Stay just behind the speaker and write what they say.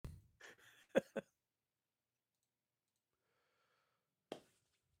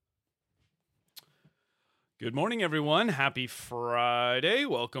Good morning, everyone. Happy Friday.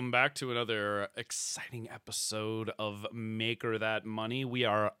 Welcome back to another exciting episode of Maker That Money. We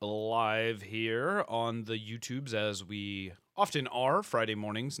are live here on the YouTubes as we often are, Friday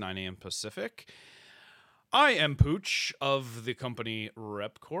mornings, 9 a.m. Pacific. I am Pooch of the company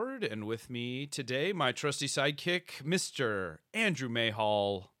Repkord, and with me today, my trusty sidekick, Mr. Andrew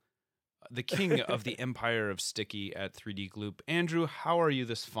Mayhall, the king of the empire of sticky at 3D Gloop. Andrew, how are you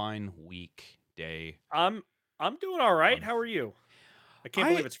this fine day? I'm doing all right. month? How are you? I can't I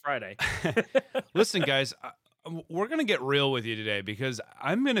believe it's Friday. Listen, guys, we're going to get real with you today because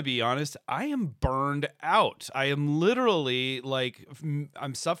I'm going to be honest, I am burned out. I am literally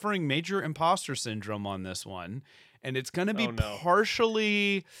I'm suffering major imposter syndrome on this one, and it's going to be Oh no.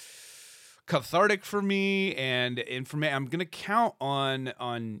 partially cathartic for me and for me. I'm going to count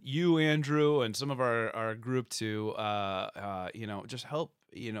on you, Andrew, and some of our group to just help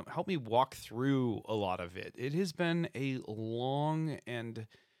me walk through a lot of it. It has been a long and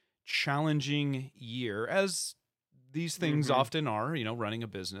challenging year, as these things Mhm. often are, running a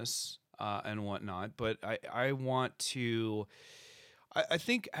business and whatnot. But I want to, I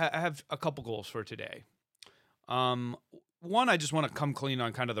think I have a couple goals for today. Um, One, I just want to come clean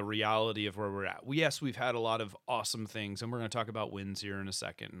on kind of the reality of where we're at. Yes, we've had a lot of awesome things, and we're going to talk about wins here in a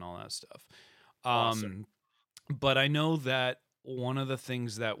second and all that stuff. Awesome. But I know that one of the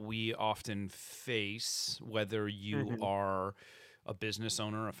things that we often face, whether you Mhm. are a business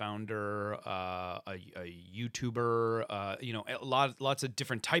owner, a founder, a YouTuber, lots of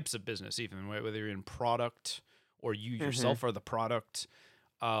different types of business, even whether you're in product or you Mhm. yourself are the product.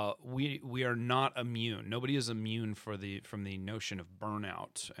 We are not immune. Nobody is immune from the notion of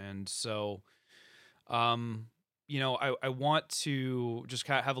burnout, and so I want to just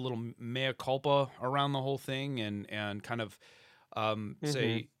kind of have a little mea culpa around the whole thing and kind of Mhm.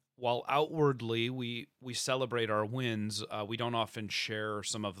 say, while outwardly we celebrate our wins, we don't often share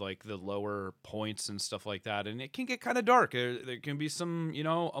some of like the lower points and stuff like that, and it can get kind of dark. There can be some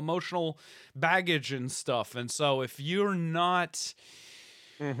emotional baggage and stuff, and so if you're Mhm.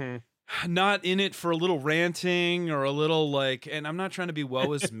 not in it for a little ranting or a little like, and I'm not trying to be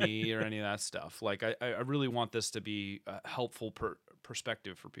woe is me or any of that stuff. Like I really want this to be a helpful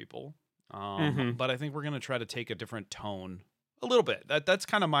perspective for people. Mhm. But I think we're going to try to take a different tone a little bit. That's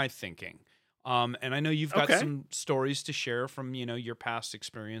kind of my thinking. And I know you've got Okay. some stories to share from, your past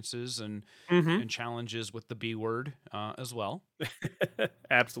experiences Mhm. and challenges with the B word, as well.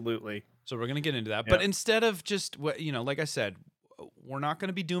 Absolutely. So we're going to get into that. But Yeah. instead of just like I said, we're not going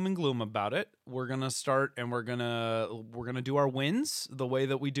to be doom and gloom about it. We're going to start and we're going to do our wins the way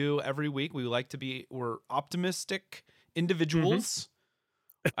that we do every week. We're optimistic Mhm. individuals.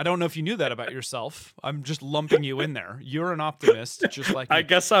 I don't know if you knew that about yourself. I'm just lumping you in there. You're an optimist just like I me.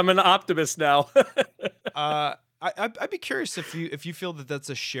 guess I'm an optimist now. I'd be curious if you feel that that's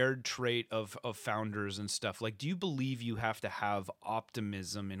a shared trait of founders and stuff. Like, do you believe you have to have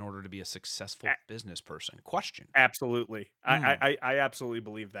optimism in order to be a successful A- business person? Question. Absolutely. I, I Mm. I I absolutely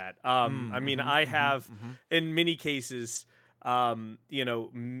believe that. Mm. I mean, Mm-hmm. I Mm-hmm. have Mm-hmm. in many cases,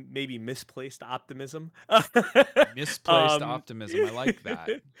 maybe misplaced optimism. Misplaced um, optimism. I like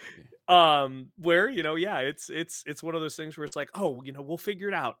that. where yeah, it's one of those things where it's like, oh, we'll figure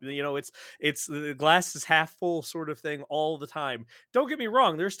it out. It's the glass is half full sort of thing all the time. Don't get me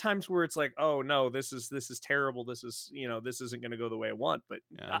wrong. There's times where it's like, oh no, this is terrible. This isn't going to go the way I want. But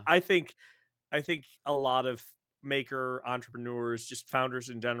I, Yeah. I think I think a lot of maker entrepreneurs, just founders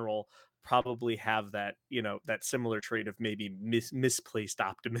in general, probably have that similar trait of maybe misplaced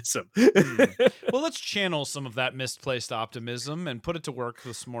optimism. Hmm. Well, let's channel some of that misplaced optimism and put it to work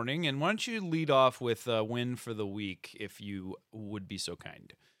this morning. And why don't you lead off with a win for the week, if you would be so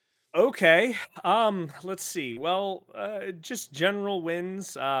kind? Okay. Let's see. Well, just general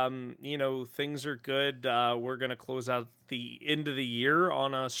wins. Things are good. We're gonna close out the end of the year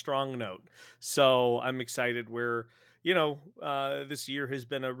on a strong note. So I'm excited. This year has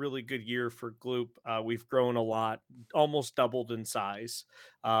been a really good year for Gloop. We've grown a lot, almost doubled in size.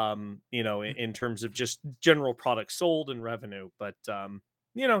 In terms of just general products sold and revenue. But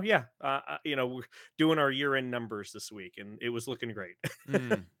yeah. We're doing our year-end numbers this week, and it was looking great.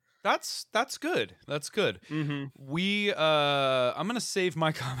 Mm. That's good. That's good. Mhm. I'm gonna save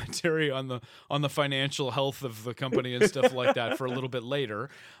my commentary on the financial health of the company and stuff like that for a little bit later.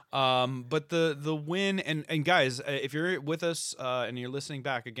 But the win, and guys, if you're with us and you're listening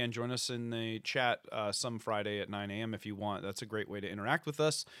back again, join us in the chat some Friday at 9 a.m. if you want. That's a great way to interact with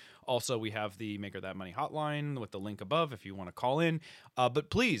us. Also, we have the Maker That Money hotline with the link above if you want to call in. But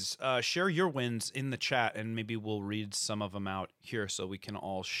please share your wins in the chat, and maybe we'll read some of them out here so we can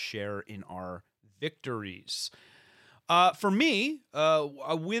all share in our victories. For me,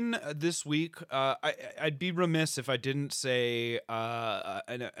 a win this week, I'd be remiss if I didn't say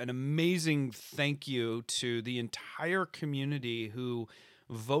an amazing thank you to the entire community who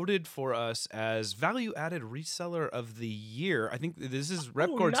voted for us as value-added reseller of the year. I think this is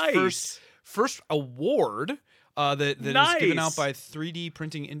Repkord's nice. first award that is given out Nice. by 3D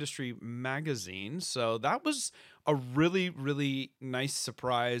Printing Industry magazine. So that was a really, really nice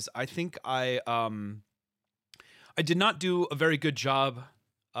surprise. I think I did not do a very good job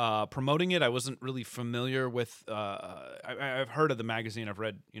promoting it. I wasn't really familiar with. I've heard of the magazine. I've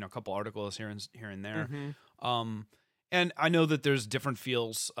read a couple articles here and there. Mhm. And I know that there's different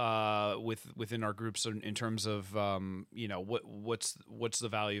feels within our groups in terms of what's the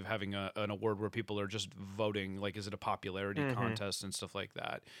value of having an award where people are just voting, like is it a popularity Mhm. contest and stuff like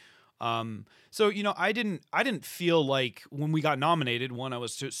that. So I didn't feel like when we got nominated, I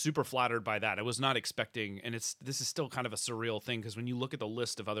was super flattered by that. I was not expecting, and this is still kind of a surreal thing because when you look at the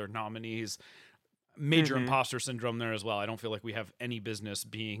list of other nominees, major Mhm. imposter syndrome there as well. I don't feel like we have any business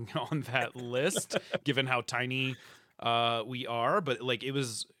being on that list, given how tiny we are. But like it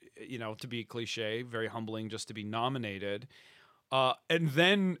was, to be cliche, very humbling just to be nominated, and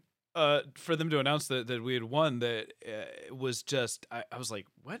then for them to announce that we had won, that was just I was like,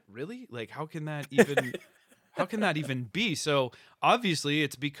 what, really? Like how can that even be? So obviously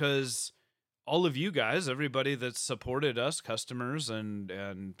it's because all of you guys, everybody that supported us, customers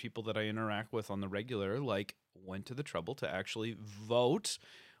and people that I interact with on the regular, like went to the trouble to actually vote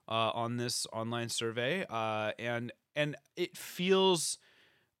on this online survey, and it feels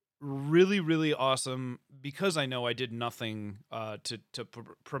really, really awesome because I know I did nothing to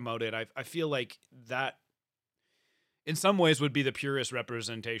promote it. I feel like that in some ways would be the purest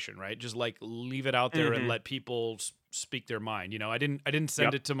representation, right? Just like leave it out there and Mhm. let people speak their mind. I didn't send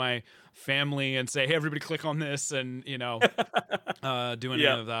Yep. it to my family and say, hey, everybody click on this, and do any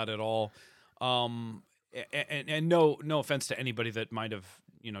Yep. of that at all. Um, and no offense to anybody that might have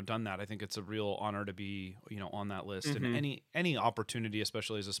done that. I think it's a real honor to be on that list, and Mhm. any opportunity,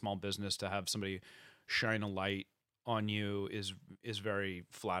 especially as a small business, to have somebody shine a light on you is very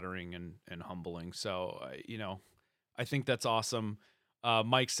flattering and humbling. So I think that's awesome.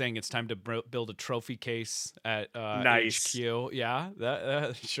 Mike's saying it's time to build a trophy case at Nice. HQ. Yeah,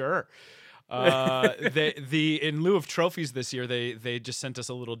 that sure. The in lieu of trophies this year, they just sent us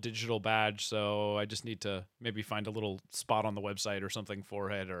a little digital badge. So I just need to maybe find a little spot on the website or something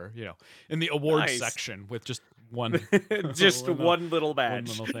for it, or in the awards Nice. section with just one Just little one little one badge.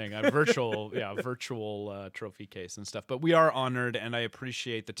 little thing, a virtual trophy case and stuff. But we are honored, and I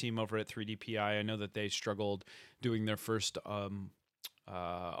appreciate the team over at 3DPI. I know that they struggled doing their first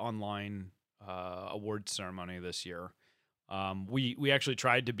online award ceremony this year. We actually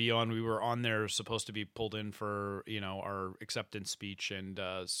tried to be on. We were on there, supposed to be pulled in for our acceptance speech, and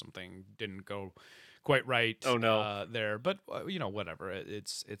something didn't go quite right Oh no. there. But whatever,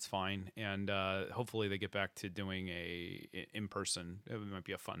 it's fine, and hopefully they get back to doing a in person. It might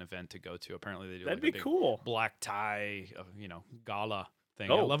be a fun event to go to. Apparently they do That'd like a be big cool. black tie, gala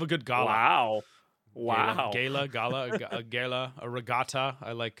thing. I Oh. love a good gala. Wow. Gala, Wow. gala, gala, a gala, a regatta.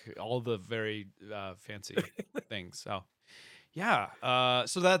 I like all the very fancy things. So yeah,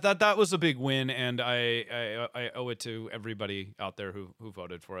 so that was a big win, and I owe it to everybody out there who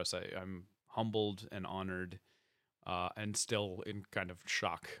voted for us. I'm humbled and honored, and still in kind of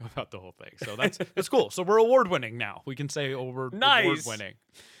shock about the whole thing. So that's cool. So we're award winning now. We can say award Nice. winning.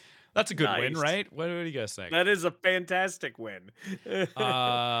 That's a good win, Nice. right? What do you guys think? That is a fantastic win.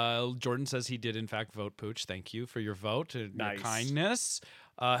 Jordan says he did in fact vote. Pooch, thank you for your vote and your Nice. kindness.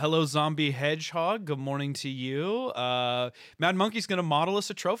 Hello, Zombie Hedgehog. Good morning to you. Mad Monkey's going to model us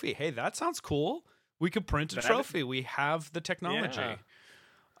a trophy. Hey, that sounds cool. We could print a That trophy. We have the yeah. technology.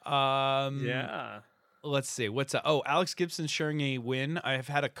 Um, Yeah. let's see. What's that? Oh, Alex Gibson sharing a win. I have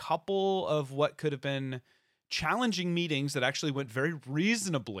had a couple of what could have been challenging meetings that actually went very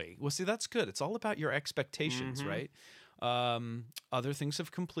reasonably. Well, see, that's good. It's all about your expectations, Mhm. right? Other things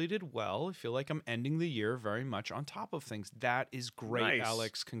have completed well. I feel like I'm ending the year very much on top of things. That is great, Nice.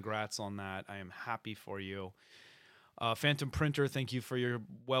 Alex. Congrats on that. I am happy for you. Phantom Printer, thank you for your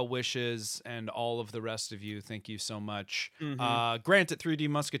well wishes, and all of the rest of you. Thank you so much. Mhm. Grant at 3D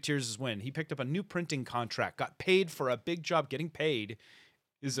Musketeers' win. He picked up a new printing contract, got paid for a big job. Getting paid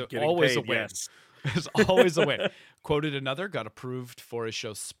is Getting always a paid, win. yes. It's always a win. Quoted another, got approved for his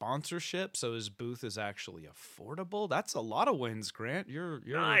show sponsorship, so his booth is actually affordable. That's a lot of wins, Grant. You're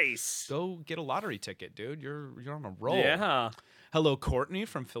Nice. go get a lottery ticket, dude. You're on a roll. Yeah. Hello, Courtney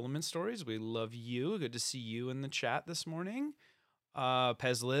from Filament Stories. We love you. Good to see you in the chat this morning.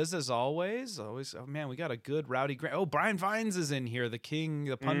 Pez Liz, as always. Always, oh man, we got a good rowdy. Oh, Brian Vines is in here, the king,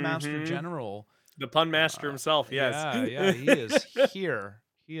 the pun master Mm-hmm. general. The pun master himself, yes. Yeah, he is here.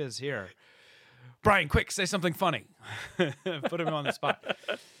 He is here. Brian, quick, say something funny. Put him on the spot.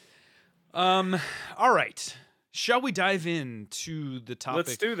 All right. Shall we dive into the topic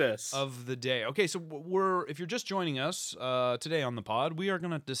Let's do this. of the day? Okay, so if you're just joining us today on the pod, we are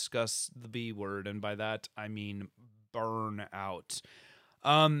going to discuss the B word, and by that I mean burnout.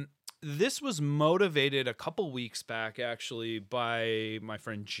 This was motivated a couple weeks back, actually, by my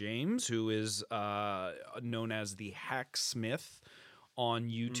friend James, who is known as the Hacksmith on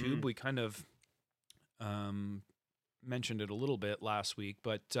YouTube. We kind of mentioned it a little bit last week,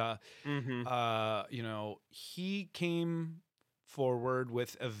 but he came forward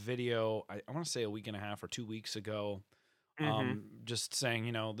with a video. I want to say a week and a half or 2 weeks ago. Just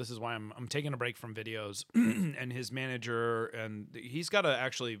saying, this is why I'm taking a break from videos. And his manager, and he's got a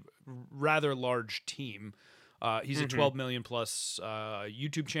actually rather large team. He's a 12 million plus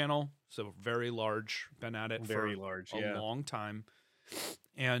YouTube channel, so very large. Been at it for a long time,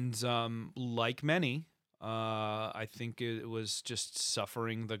 and like many, I think it was just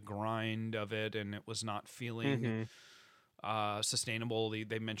suffering the grind of it, and it was not feeling sustainable.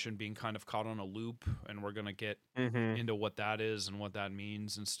 They mentioned being kind of caught on a loop, and we're gonna get into what that is and what that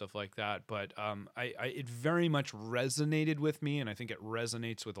means and stuff like that. But it very much resonated with me, and I think it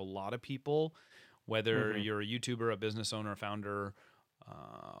resonates with a lot of people, whether you're a YouTuber, a business owner, a founder,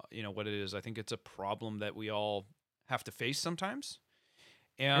 what it is. I think it's a problem that we all have to face sometimes.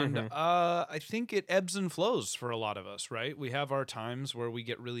 And I think it ebbs and flows for a lot of us, right? We have our times where we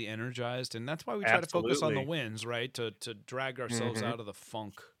get really energized, and that's why we try to focus on the wins, right? To drag ourselves out of the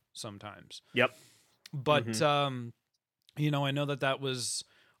funk sometimes. Yep. But, I know that was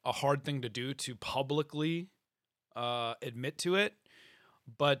a hard thing to do, to publicly admit to it.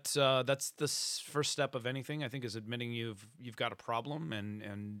 But that's the first step of anything, I think, is admitting you've got a problem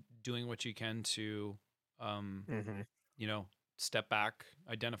and doing what you can to, step back,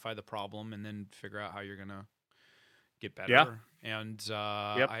 identify the problem, and then figure out how you're going to get better. Yeah. And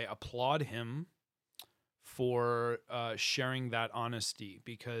I applaud him for sharing that honesty,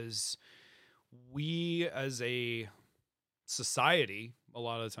 because we as a society, a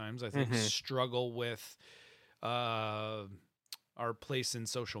lot of times, I think, struggle with our place in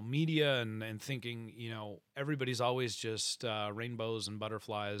social media and thinking, everybody's always just rainbows and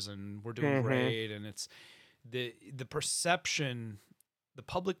butterflies and we're doing great. And it's the perception, the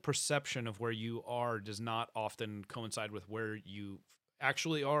public perception of where you are does not often coincide with where you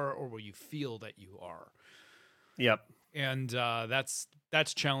actually are or where you feel that you are. Yep. And that's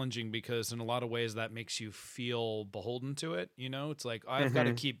challenging, because in a lot of ways that makes you feel beholden to it. It's like, I've got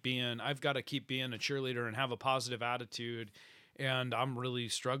to keep being a cheerleader and have a positive attitude, and I'm really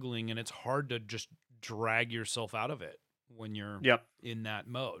struggling, and it's hard to just drag yourself out of it when you're in that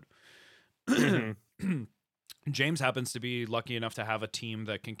mode. James happens to be lucky enough to have a team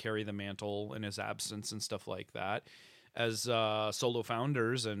that can carry the mantle in his absence and stuff like that. As solo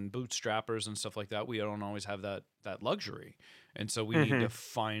founders and bootstrappers and stuff like that, we don't always have that luxury. And so we need to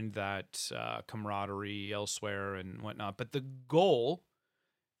find that camaraderie elsewhere and whatnot. But the goal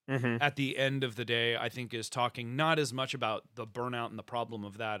at the end of the day, I think, is talking not as much about the burnout and the problem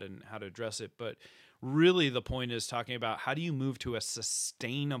of that and how to address it, but really the point is talking about how do you move to a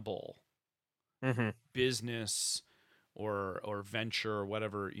sustainable business or venture or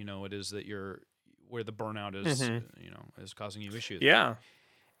whatever, it is that where the burnout is, is causing you issues. Yeah.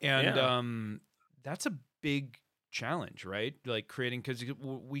 And that's a big challenge, right? Like creating, because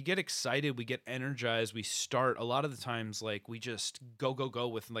we get excited, we get energized, we start a lot of the times, like we just go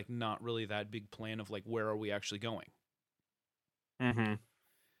with like not really that big plan of like, where are we actually going? I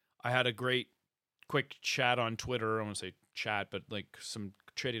had a great quick chat on Twitter. I want to say chat, but like some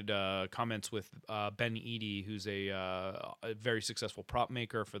traded comments with Ben Eady, who's a very successful prop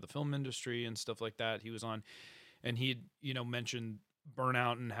maker for the film industry and stuff like that. He was on, and he mentioned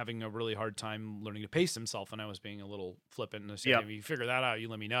burnout and having a really hard time learning to pace himself. And I was being a little flippant, and I said, if you figure that out, you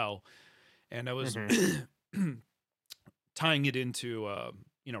let me know. And I was tying it into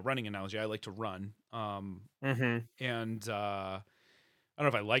running analogy. I like to run, and I don't know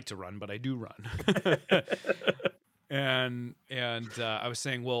if I like to run, but I do run. And I was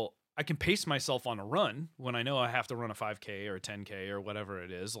saying, well, I can pace myself on a run when I know I have to run a 5K or a 10K or whatever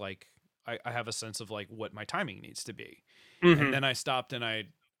it is. Like I have a sense of like what my timing needs to be. And then I stopped and I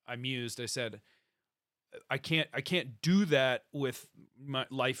mused. I said, I can't do that with my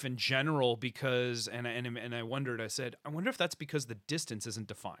life in general, because and I wondered. I said, I wonder if that's because the distance isn't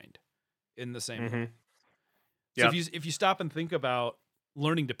defined in the same way. So Yep. if you stop and think about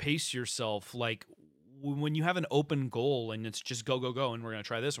learning to pace yourself, like when you have an open goal and it's just go go go, and we're gonna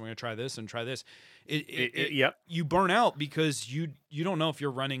try this, and we're gonna try this, and try this, Yep. you burn out because you don't know if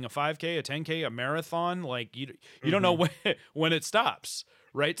you're running a 5K, a 10K, a marathon. Like you don't know Hmm. when it stops,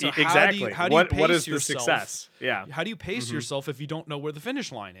 right? So Exactly. how do you What pace is the yourself? success? Yeah. How do you pace Hmm. yourself if you don't know where the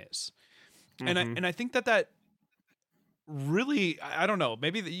finish line is? Hmm. And I think that really, I don't know,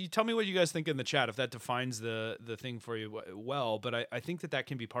 maybe you tell me what you guys think in the chat if that defines the thing for you well, but I think that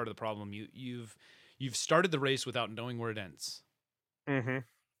can be part of the problem. You've started the race without knowing where it ends. Hmm.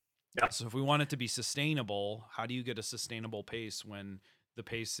 Yep. So if we want it to be sustainable, how do you get a sustainable pace when the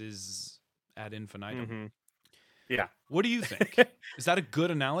pace is ad infinitum? Hmm. Yeah. What do you think? Is that a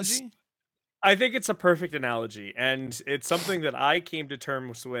good S- analogy? I think it's a perfect analogy, and it's something that I came to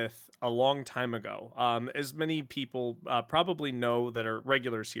terms with a long time ago. As many people probably know that are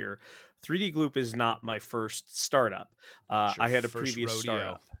regulars here, 3D Gloop is not my first startup. It's your I had a first previous rodeo.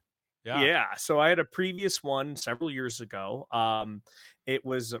 startup. Yeah. Yeah, so I had a previous one several years ago. It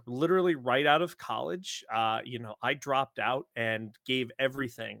was literally right out of college. I dropped out and gave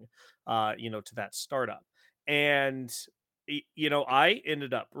everything, to that startup. And I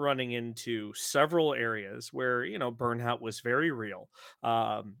ended up running into several areas where burnout was very real.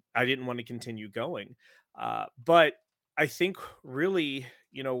 I didn't want to continue going, but I think really,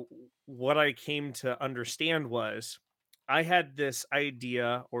 what I came to understand was I had this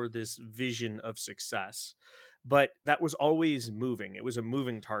idea or this vision of success, but that was always moving. It was a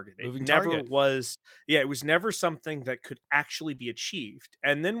moving target. It Moving never target. was, yeah, it was never something that could actually be achieved.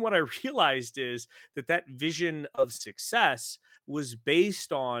 And then what I realized is that that vision of success was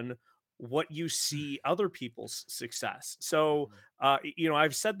based on what you see other people's success. So, Mhm.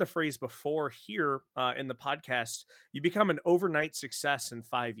 I've said the phrase before here in the podcast, you become an overnight success in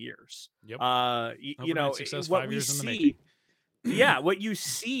 5 years. Yep. Overnight success, What 5 we years in the making. see, yeah, what you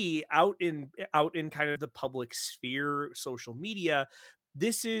see out in kind of the public sphere, social media,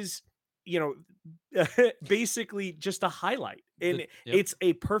 this is, you basically just a highlight, and Yep. it's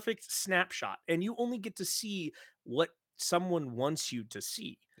a perfect snapshot, and you only get to see what someone wants you to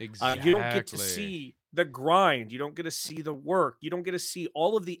see. You don't get to Exactly. see the grind, you don't get to see the work, you don't get to see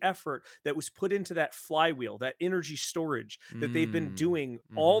all of the effort that was put into that flywheel, that energy storage that they've been Mm. doing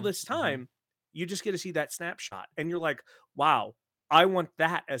all Mhm. this Mhm. time. You just get to see that snapshot, and you're like, wow, I want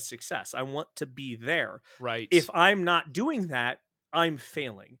that as success. I want to be there. If Right. I'm not doing that, I'm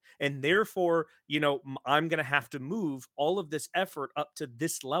failing. And therefore, I'm going to have to move all of this effort up to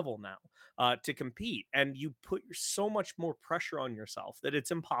this level now to compete. And you put so much more pressure on yourself that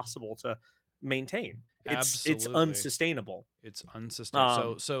it's impossible to maintain. It's Absolutely. unsustainable. It's unsustainable.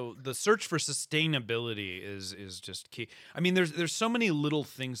 Um, So the search for sustainability is just key. I mean, there's so many little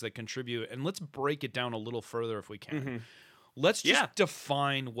things that contribute, and let's break it down a little further if we can. mhm. Let's Yeah, just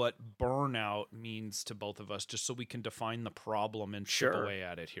define what burnout means to both of us, just so we can define the problem and chip sure. away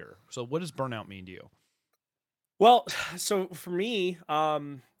at it here. So, what does burnout mean to you? Well, so for me,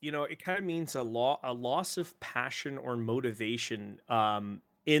 it kind of means a loss of passion or motivation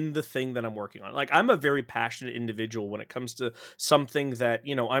in the thing that I'm working on. Like I'm a very passionate individual when it comes to something that,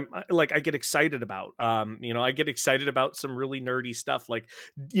 I get excited about. I get excited about some really nerdy stuff like,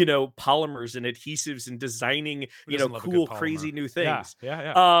 polymers and adhesives and designing, Who doesn't love a good cool, polymer? crazy new Yeah, things. yeah,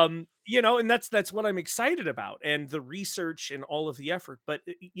 yeah. And that's what I'm excited about, and the research and all of the effort. But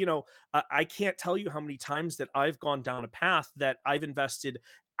I can't tell you how many times that I've gone down a path that I've invested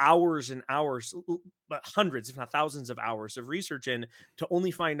hours and hours, but hundreds, if not thousands of hours of research in to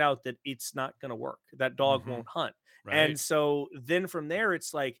only find out that it's not going to work. That dog Mm-hmm. won't hunt. Right. And so then from there,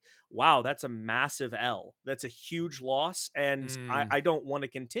 it's like, wow, that's a massive L. That's a huge loss. And Mm, I don't want to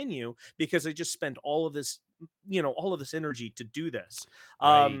continue because I just spent all of this energy to do this.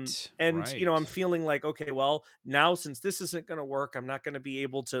 right. And I'm Right. feeling like, okay, well, now since this isn't going to work, I'm not going to be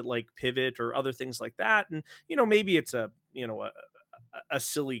able to like pivot or other things like that. And maybe it's a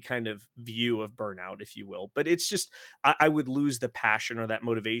silly kind of view of burnout, if you will, but it's just I would lose the passion or that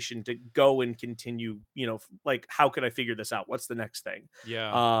motivation to go and continue. Like how could I figure this out? What's the next thing?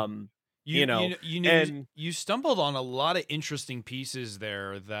 Yeah. um You you kn- and you stumbled on a lot of interesting pieces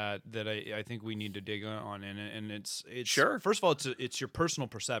there that I think we need to dig on, and it's sure. first of all it's your personal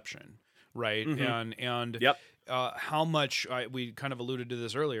perception, right? Hmm. And Yep. how much we kind of alluded to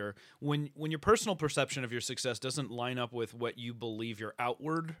this earlier, when your personal perception of your success doesn't line up with what you believe your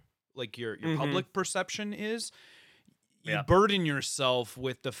outward, like your Hmm. public perception is, you Yep. burden yourself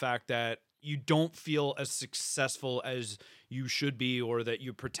with the fact that you don't feel as successful as you should be or that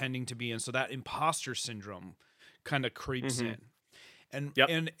you're pretending to be, and so that imposter syndrome kind of creeps Hmm. in. And Yep.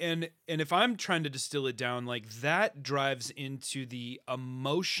 and if I'm trying to distill it down, like that drives into the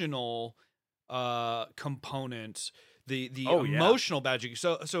emotional component, the Oh yeah. emotional badging.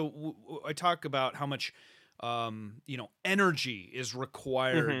 I talk about how much energy is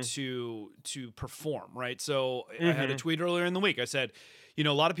required Mhm. to perform, right? So I had a Mhm. tweet earlier in the week. I said, a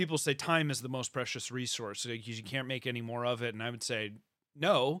lot of people say time is the most precious resource. Like, you can't make any more of it. And I would say,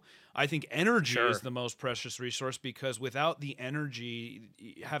 no, I think energy is Sure. the most precious resource, because without the energy,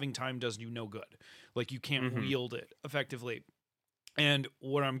 having time does you no good. Like, you can't Mhm. wield it effectively. And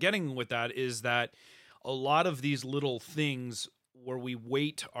what I'm getting with that is that a lot of these little things where we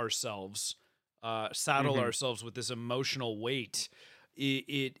weight ourselves, saddle Mhm. ourselves with this emotional weight,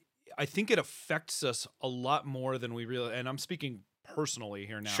 it I think it affects us a lot more than we realize. And I'm speaking personally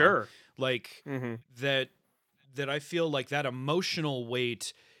here now, Sure. like Mhm. that I feel like that emotional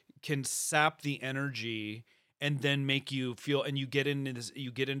weight can sap the energy and then make you feel, and you get into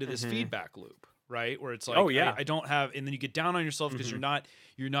this Mhm. feedback loop, right? Where it's Oh like, I, yeah. I don't have, and then you get down on yourself because Mhm.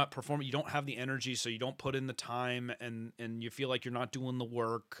 you're not performing, you don't have the energy, so you don't put in the time, and you feel like you're not doing the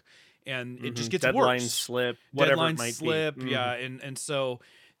work, and it just Mhm. gets Deadline worse. slip, whatever it Deadlines might be. slip, Mhm. yeah, and so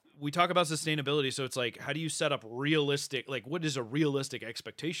we talk about sustainability. So it's like, how do you set up realistic, like, what is a realistic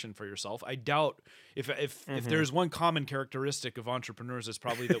expectation for yourself? I doubt, if Mhm. there's one common characteristic of entrepreneurs, it's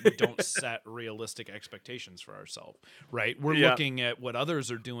probably that we don't set realistic expectations for ourselves, right? We're Yeah. looking at what others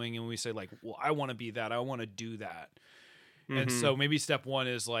are doing and we say, like, well, I want to be that, I want to do that. And Mhm. so maybe step one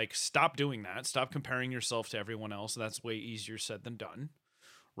is like, stop doing that, stop comparing yourself to everyone else. That's way easier said than done,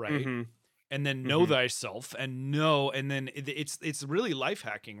 right? Mhm. And then know Mhm. thyself, and then it's really life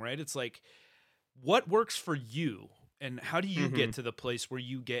hacking, right? It's like, what works for you, and how do you get Mhm. to the place where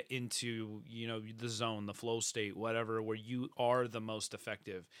you get into, the zone, the flow state, whatever, where you are the most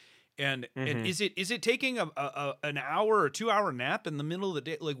effective. And Mhm. is it taking an hour or 2 hour nap in the middle of the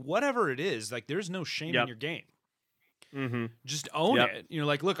day? Like, whatever it is, like, there's no shame in Yep. your game. Mhm. Just own Yep. it.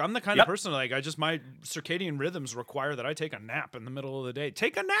 Like, look, I'm the kind of Yep. person, like, my circadian rhythms require that I take a nap in the middle of the day.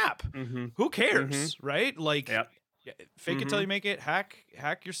 Take a nap. Mhm. Who Mhm. cares, right? Like, Yep. yeah, fake it till you Mhm. make it. Hack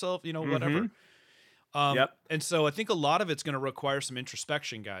yourself. Whatever. Mhm. Yep. And so I think a lot of it's going to require some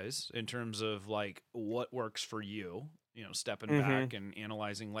introspection, guys, in terms of like what works for you. Stepping Mhm. back and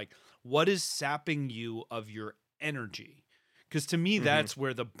analyzing, like, what is sapping you of your energy. Because to me, Mhm. that's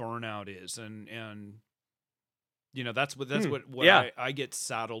where the burnout is, and that's what that's Hmm. what Yeah. I get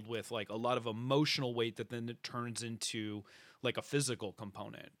saddled with, like a lot of emotional weight that then it turns into like a physical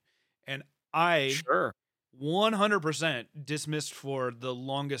component. And I Sure. 100% dismissed for the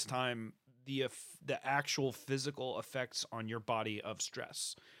longest time the actual physical effects on your body of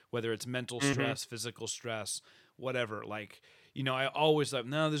stress, whether it's mental Mhm. stress, physical stress, whatever. Like, I always thought,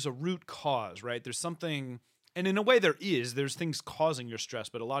 no, there's a root cause, right? There's something, and in a way there's things causing your stress,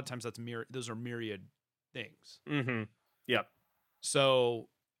 but a lot of times those are myriad things. Mhm. Yep. So,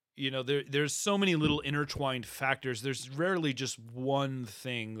 there's so many little intertwined factors. There's rarely just one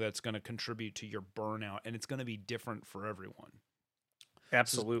thing that's going to contribute to your burnout, and it's going to be different for everyone.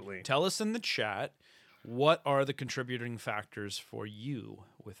 So Absolutely. tell us in the chat, what are the contributing factors for you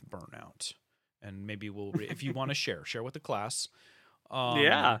with burnout? And maybe if you want to share with the class.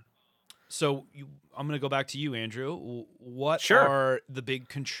 Yeah. Um, so I'm going to go back to you, Andrew. What Sure. are the big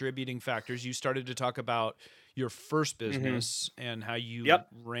contributing factors? You started to talk about your first Mhm. business and how you Yep.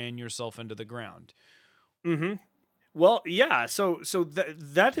 ran yourself into the ground. Mhm. Well, yeah. So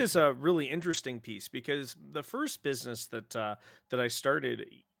that is a really interesting piece because the first business that I started,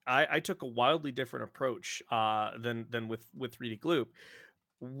 I took a wildly different approach than with Reedy Gloop.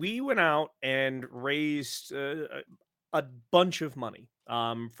 We went out and raised a bunch of money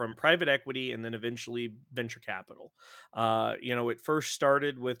from private equity and then eventually venture capital. It first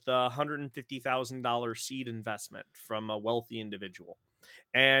started with a $150,000 seed investment from a wealthy individual,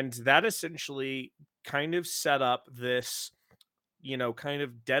 and that essentially kind of set up this kind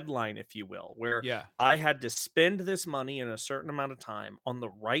of deadline, if you will, where Yeah. I had to spend this money in a certain amount of time on the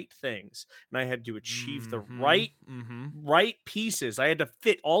right things, and I had to achieve the Mm-hmm. Mm-hmm. right pieces. I had to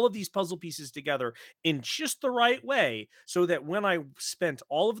fit all of these puzzle pieces together in just the right way so that when I spent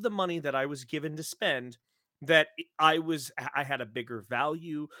all of the money that I was given to spend, that I had a bigger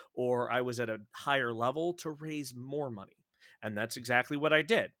value or I was at a higher level to raise more money. And that's exactly what I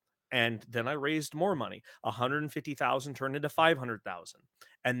did. And then I raised more money. 150,000 turned into 500,000.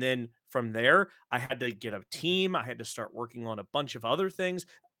 And then from there, I had to get a team. I had to start working on a bunch of other things.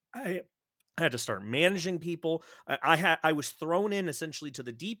 I I had to start managing people. I was thrown in essentially to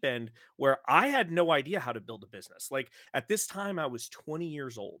the deep end where I had no idea how to build a business. Like at this time, I was 20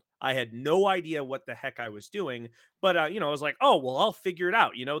 years old. I had no idea what the heck I was doing, but I was like, oh well, I'll figure it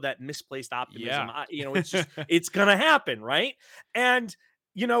out. That misplaced optimism. Yeah. It's gonna happen, right? And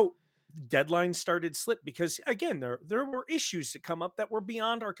you know, deadlines started slip because again there were issues that come up that were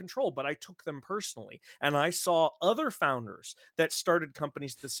beyond our control, but I took them personally, and I saw other founders that started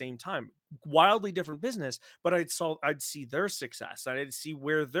companies at the same time, wildly different business, but I'd see their success, I'd see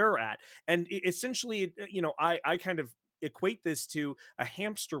where they're at, and essentially, I kind of equate this to a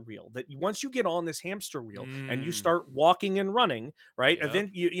hamster wheel, that once you get on this hamster wheel and you Mm. start walking and running, right, Yep.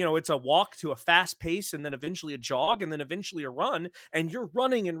 it's a walk to a fast pace, and then eventually a jog, and then eventually a run, and you're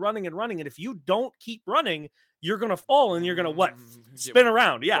running and running and running, and if you don't keep running, you're gonna fall, and you're gonna what? Get Spin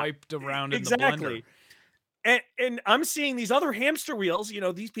around. Yeah, wiped around in the blender. exactly. And I'm seeing these other hamster wheels,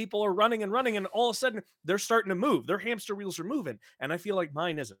 these people are running and running, and all of a sudden they're starting to move. Their hamster wheels are moving, and I feel like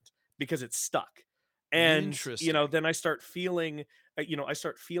mine isn't, because it's stuck. And Interesting. then I start feeling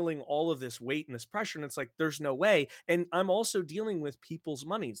all of this weight and this pressure, and it's like there's no way. And I'm also dealing with people's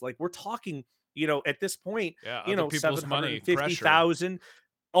monies. Like we're talking, at this point, Yeah, other people's money, pressure. 750,000,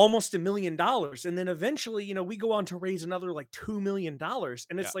 almost $1 million, and then eventually, we go on to raise another like $2 million, and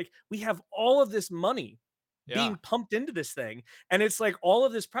Yeah. it's like we have all of this money Yeah. being pumped into this thing, and it's like all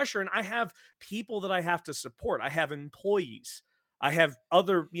of this pressure, and I have people that I have to support. I have employees, I have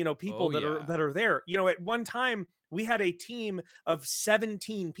other people Oh that are yeah. there. At one time we had a team of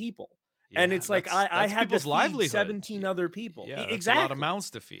 17 people, and Yeah, it's like that's I that's had to people's feed livelihoods. 17 other people. Yeah, that's a lot of Exactly. mouths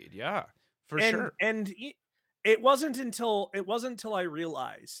to feed. Yeah, for and sure. and y- it wasn't until I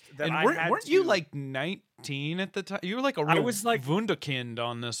realized that And I had weren't you to. like 19 at the time? You were like a I real was like, wunderkind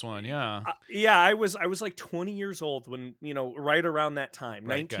on this one. Yeah. yeah, I was like 20 years old when, right around that time,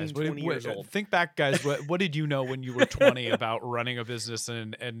 Right, guys. 19, 20 years old. Think back, guys. What did you know when you were 20 about running a business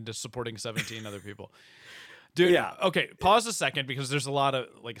and supporting 17 other people? Dude, Yeah. okay, pause a second because there's a lot of,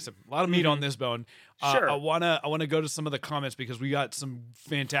 like I said, a lot of meat on Mhm. this bone. I Sure. wanna go to some of the comments because we got some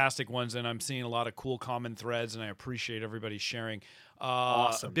fantastic ones, and I'm seeing a lot of cool common threads, and I appreciate everybody sharing.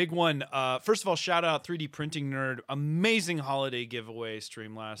 Awesome. Big one. First of all, shout out 3D Printing Nerd. Amazing holiday giveaway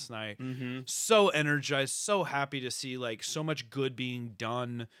stream last night. Mhm. So energized, so happy to see like so much good being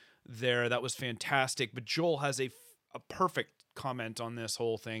done there. That was fantastic. But Joel has a perfect comment on this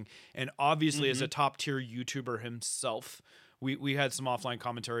whole thing, and obviously as a Mhm. top tier YouTuber himself, we had some offline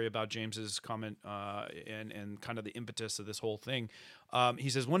commentary about James's comment, and kind of the impetus of this whole thing. He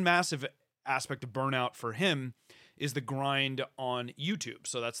says one massive aspect of burnout for him is the grind on YouTube.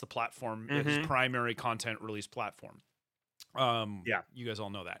 So that's the platform, his Mhm. primary content release platform. Yeah. You guys all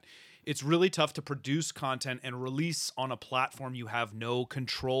know that. It's really tough to produce content and release on a platform you have no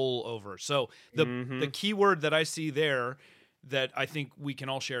control over. So the Mhm. key word that I see there that I think we can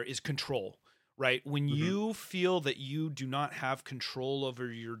all share is control, right? When Mhm. you feel that you do not have control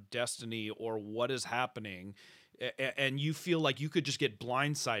over your destiny or what is happening, and you feel like you could just get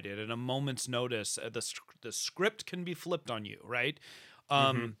blindsided at a moment's notice, the script can be flipped on you, right? Mhm.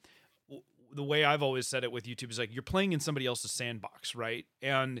 Um, the way I've always said it with YouTube is like you're playing in somebody else's sandbox, right?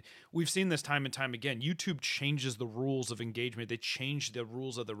 And we've seen this time and time again. YouTube changes the rules of engagement. They change the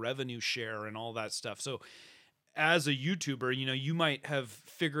rules of the revenue share and all that stuff. So as a YouTuber, you might have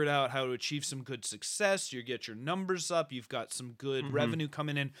figured out how to achieve some good success. You get your numbers up, you've got some good Mhm. revenue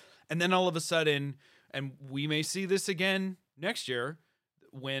coming in, and then all of a sudden, and we may see this again next year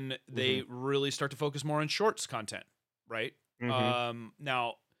when they Mhm. really start to focus more on shorts content, right? Mhm.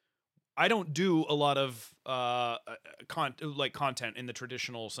 Now I don't do a lot of content in the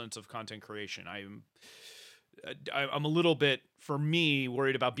traditional sense of content creation. I'm a little bit, for me,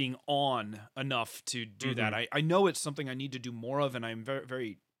 worried about being on enough to do that. Mhm. I know it's something I need to do more of, and I'm very,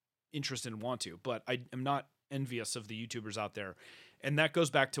 very interested and want to, but I am not envious of the YouTubers out there. And that goes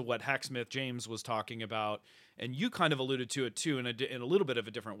back to what Hacksmith James was talking about, and you kind of alluded to it too in a little bit of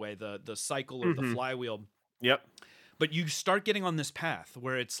a different way, the cycle or the Mhm. flywheel. Yep. But you start getting on this path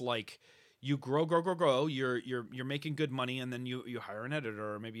where it's like you grow. You're making good money, and then you hire an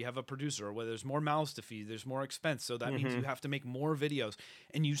editor, or maybe you have a producer, where there's more mouths to feed, there's more expense. So that means you Mhm. have to make more videos,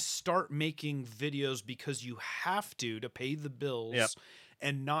 and you start making videos because you have to pay the Yep. bills,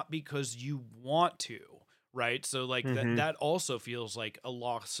 and not because you want to. Right. So like Mhm. that also feels like a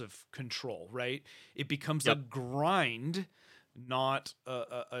loss of control, right? It becomes a Yep. grind, not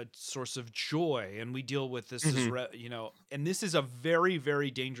a source of joy. And we deal with this as Mhm. and this is a very, very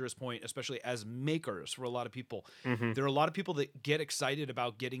dangerous point, especially as makers. For a lot of people, Mhm. there are a lot of people that get excited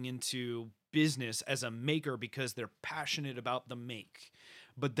about getting into business as a maker because they're passionate about the make,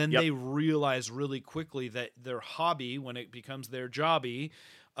 but then Yep. they realize really quickly that their hobby, when it becomes their jobby,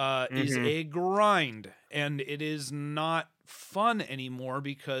 is Mhm. a grind, and it is not fun anymore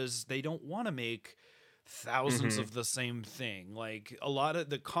because they don't want to make thousands Mhm. of the same thing. Like, a lot of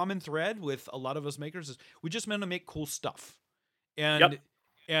the common thread with a lot of us makers is we just want to make cool stuff, Yep.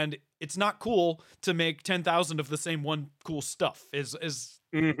 and it's not cool to make 10,000 of the same one cool stuff is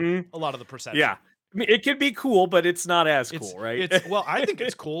Mhm. a lot of the perception. Yeah. I mean, it can be cool, but it's not as It's cool, right? it's well, I think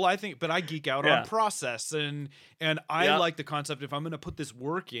it's cool. I think, but I geek out on Yeah. process, and I Yep. like the concept. If I'm going to put this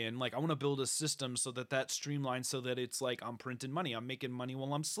work in, like, I want to build a system so that that's streamlined, so that it's like I'm printing money, I'm making money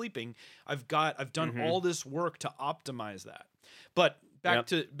while I'm sleeping. I've done Mhm. all this work to optimize that. But Yep.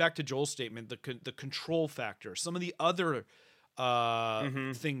 back to Joel's statement, the control factor, some of the other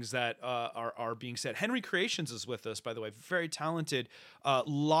Mhm. things that are being said. Henry Creations is with us, by the way, very talented.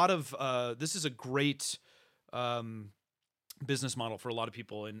 Lot of this is a great um business model for a lot of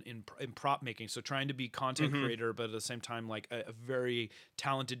people in prop making. So trying to be content Mhm. creator, but at the same time, like a very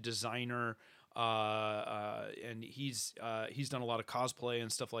talented designer. And he's done a lot of cosplay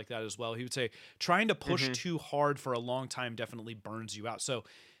and stuff like that as well. He would say trying to push Mhm. too hard for a long time definitely burns you out. So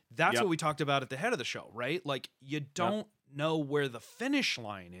that's what Yep. we talked about at the head of the show, right? Like, you Yep. don't know where the finish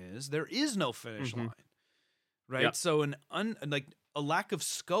line is. There is no finish Mhm. line, right? Yep. So like a lack of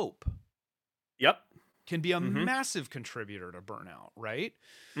scope Yep. can be a Mhm. massive contributor to burnout, right?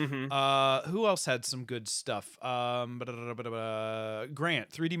 Mhm. Who else had some good stuff? Grant,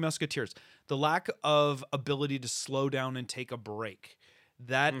 3D Musketeers. The lack of ability to slow down and take a break.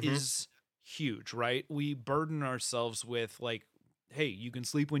 That Mhm. is huge, right? We burden ourselves with, like, hey, you can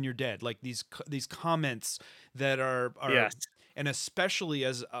sleep when you're dead. Like, these comments that are, Yes. and especially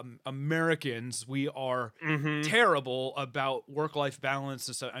as Americans, we are Mhm. terrible about work-life balance.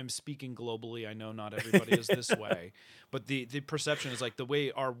 And so I'm speaking globally. I know not everybody is this way, but the perception is like the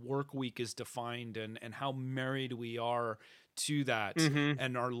way our work week is defined, and how married we are to that, Mhm.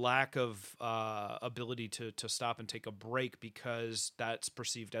 and our lack of ability to stop and take a break because that's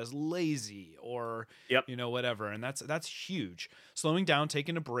perceived as lazy, or Yep. whatever. And that's huge. Slowing down,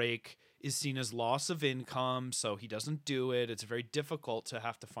 taking a break is seen as loss of income, so he doesn't do it. It's very difficult to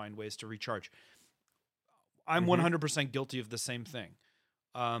have to find ways to recharge. I'm Mhm. 100% guilty of the same thing.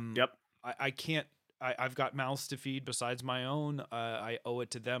 um Yep. I can't. I've got mouths to feed besides my own. I owe it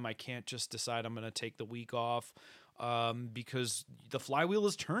to them. I can't just decide I'm going to take the week off, because the flywheel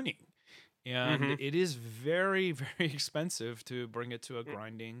is turning, and Mhm. it is very, very expensive to bring it to a Mm.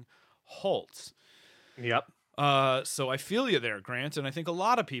 grinding halt. Yep. So I feel you there, Grant, and I think a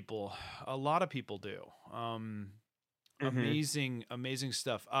lot of people do. Mhm. Amazing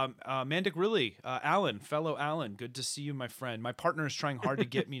stuff. Mandic, really, Alan, fellow Alan, good to see you, my friend. My partner is trying hard to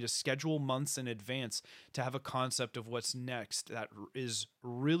get me to schedule months in advance to have a concept of what's next. That is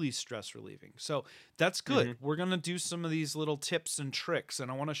really stress relieving. So that's good. Mhm. We're gonna do some of these little tips and tricks, and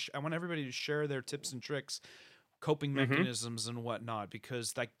I want everybody to share their tips and tricks, coping Mhm. mechanisms and whatnot,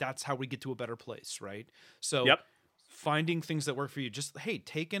 because, like, that's how we get to a better place, right? So Yep. finding things that work for you. Just, hey,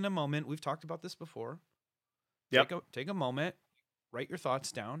 take in a moment. We've talked about this before. Yep. Take a moment, write your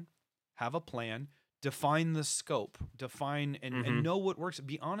thoughts down, have a plan, define the scope, define and Mhm. know what works.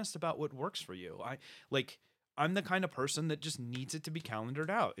 Be honest about what works for you. I'm the kind of person that just needs it to be calendared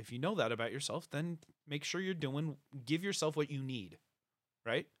out. If you know that about yourself, then make sure give yourself what you need,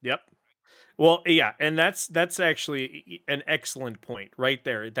 right? Yep. Well, yeah, and that's actually an excellent point right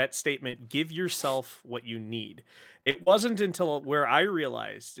there. That statement, give yourself what you need. It wasn't until where I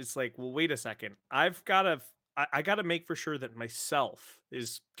realized it's like, well, wait a second. I got to make for sure that myself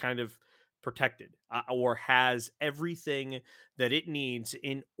is kind of protected, or has everything that it needs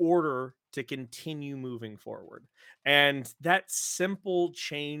in order to continue moving forward. And that simple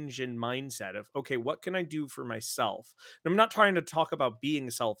change in mindset of, okay, what can I do for myself? I'm not trying to talk about being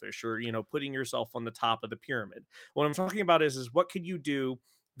selfish or, putting yourself on the top of the pyramid. What I'm talking about is what could you do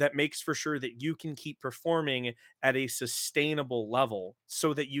that makes for sure that you can keep performing at a sustainable level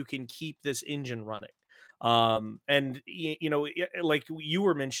so that you can keep this engine running. And like you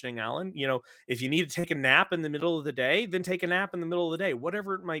were mentioning, Alan, if you need to take a nap in the middle of the day, then take a nap in the middle of the day,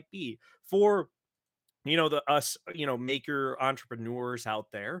 whatever it might be. For the us maker entrepreneurs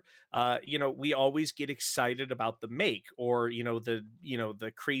out there, we always get excited about the make, or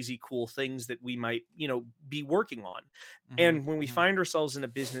the crazy cool things that we might be working on. Mm-hmm, And when we mm-hmm. find ourselves in a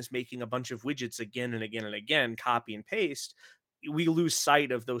business making a bunch of widgets again and again and again, copy and paste, we lose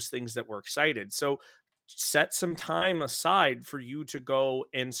sight of those things that we're excited. So set some time aside for you to go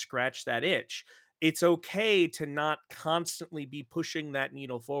and scratch that itch. it's okay to not constantly be pushing that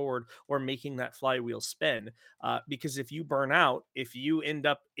needle forward or making that flywheel spin. Because if you burn out, if you end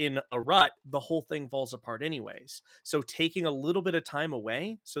up in a rut, the whole thing falls apart anyways. So taking a little bit of time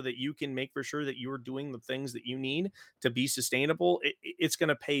away so that you can make for sure that you're doing the things that you need to be sustainable, it's going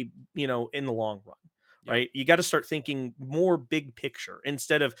to pay, in the long run. Yep. Right. You got to start thinking more big picture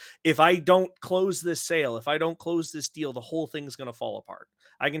instead of, if I don't close this sale, if I don't close this deal, the whole thing's going to fall apart.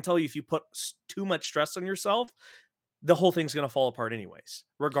 I can tell you, if you put too much stress on yourself, the whole thing's going to fall apart anyways,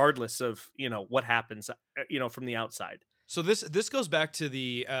 regardless of, what happens, from the outside. So this goes back to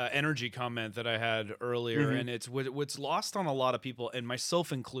the energy comment that I had earlier, Mhm. and it's what's lost on a lot of people, and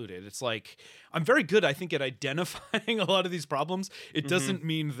myself included. It's like I'm very good, I think, at identifying a lot of these problems. It Mhm. doesn't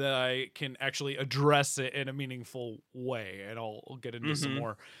mean that I can actually address it in a meaningful way, and I'll get into some Mhm.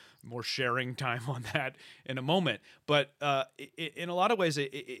 more sharing time on that in a moment. But in a lot of ways,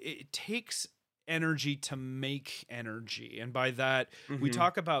 it takes energy to make energy, and by that we Mhm.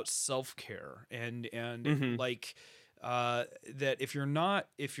 talk about self care and Mhm. like that if you're not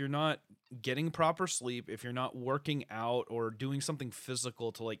getting proper sleep, if you're not working out or doing something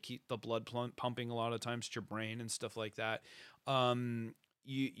physical to like keep the blood pumping a lot of times to your brain and stuff like that,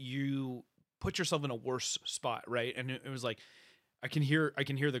 you put yourself in a worse spot, right? And it was like I can hear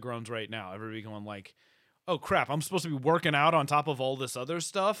the groans right now. Everybody going like, oh crap, I'm supposed to be working out on top of all this other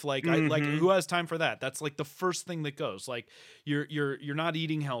stuff. Like Mhm. who has time for that? That's like the first thing that goes. Like you're not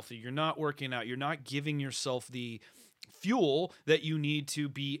eating healthy, you're not working out, you're not giving yourself the fuel that you need to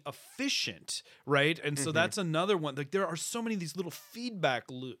be efficient, right? And so Mhm. that's another one. Like there are so many of these little feedback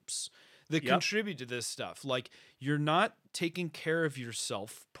loops that Yep. contribute to this stuff. Like you're not taking care of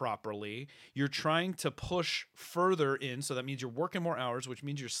yourself properly. You're trying to push further in. So that means you're working more hours, which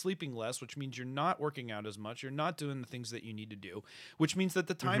means you're sleeping less, which means you're not working out as much. You're not doing the things that you need to do, which means that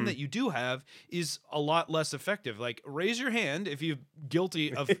the time Mhm. that you do have is a lot less effective. Like raise your hand if you're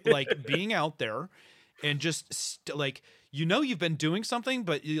guilty of like being out there and just like you've been doing something,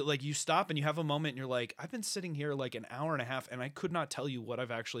 but you stop and you have a moment and you're like, I've been sitting here like an hour and a half and I could not tell you what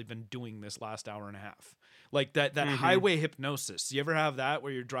I've actually been doing this last hour and a half. Like that Mhm. highway hypnosis. You ever have that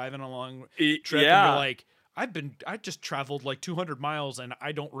where you're driving along trip and you're Yeah. like, I just traveled like 200 miles and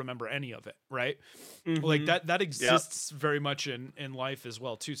I don't remember any of it, right? Like Mhm. that Yep. exists very much in life as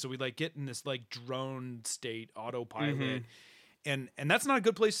well too. So we like get in this like drone state, autopilot, Mhm. and that's not a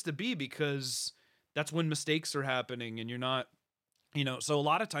good place to be because that's when mistakes are happening and you're not, so a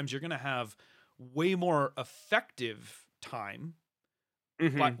lot of times you're going to have way more effective time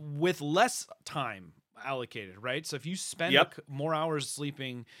but Mhm. with less time allocated, right? So if you spend Yep. more hours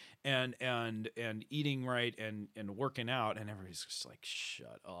sleeping and eating right and working out, and everybody's just like,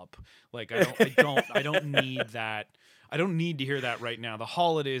 shut up. Like I don't need that. I don't need to hear that right now. The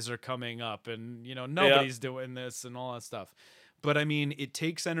holidays are coming up and Yep. nobody's doing this and all that stuff. But I mean, it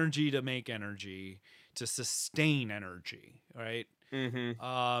takes energy to make energy, to sustain energy, right? Mhm.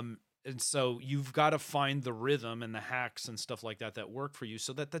 And so you've got to find the rhythm and the hacks and stuff like that that work for you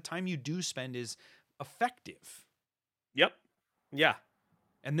so that the time you do spend is effective. Yep. Yeah.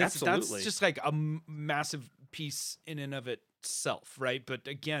 And that's Absolutely. just like a massive piece in and of itself, right? But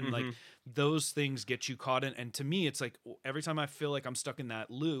again, like Mhm. those things get you caught in, and to me it's like every time I feel like I'm stuck in that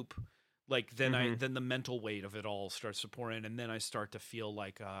loop, like Mhm. then the mental weight of it all starts to pour in, and then I start to feel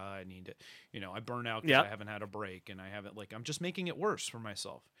like I need to, I burn out because I Yep. haven't had a break and I haven't, like, I'm just making it worse for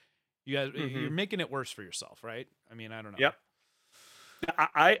myself. You're Mhm. making it worse for yourself, right? I mean, I don't know. Yep.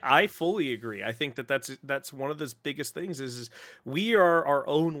 I fully agree. I think that that's one of the biggest things is we are our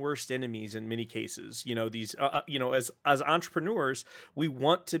own worst enemies in many cases. These as entrepreneurs, we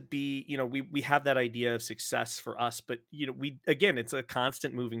want to be, we have that idea of success for us, but we, again, it's a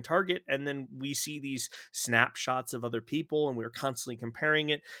constant moving target, and then we see these snapshots of other people and we're constantly comparing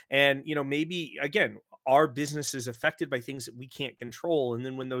it, and maybe again our business is affected by things that we can't control, and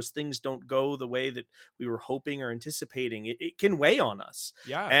then when those things don't go the way that we were hoping or anticipating, it can weigh on us.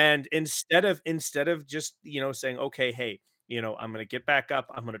 Yeah. And instead of just saying, okay, hey, I'm going to get back up,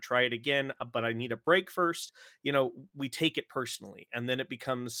 I'm going to try it again, but I need a break first, we take it personally, and then it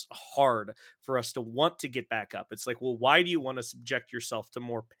becomes hard for us to want to get back up. It's like, well, why do you want to subject yourself to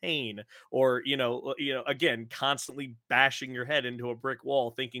more pain, or again, constantly bashing your head into a brick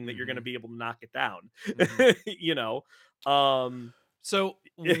wall thinking that you're going to Mm-hmm. be able to knock it down. Mm-hmm. you know um So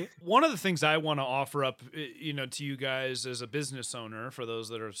one of the things I want to offer up, to you guys as a business owner, for those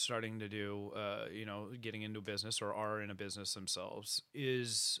that are starting to do, getting into business or are in a business themselves,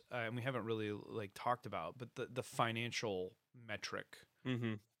 is, and we haven't really like talked about, but the financial metric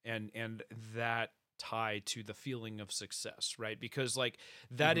Mhm. and that tie to the feeling of success, right? Because like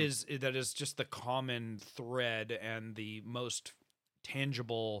that is just the common thread and the most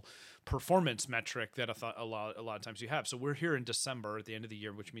tangible performance metric that a lot of times you have. So we're here in December at the end of the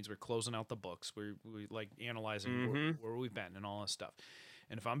year, which means we're closing out the books. We like analyzing where we've been and all this stuff.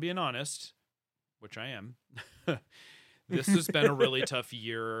 And if I'm being honest, which I am, this has been a really tough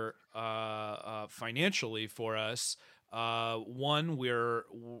year financially for us. One,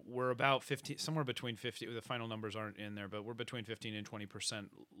 we're about 15, somewhere between 50. The final numbers aren't in there, but we're between 15 and 20%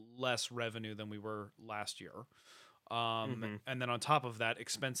 less revenue than we were last year. And then on top of that,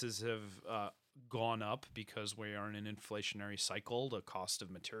 expenses have gone up because we are in an inflationary cycle. The cost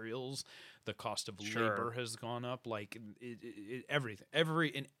of materials, the cost of labor has gone up. Like everything,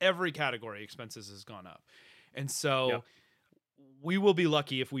 in every category, expenses has gone up. And so we will be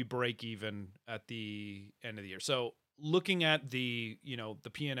lucky if we break even at the end of the year. So looking at the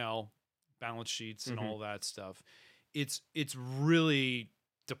P&L balance sheets and all that stuff, it's really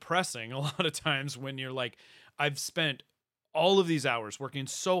depressing a lot of times when you're like, I've spent all of these hours working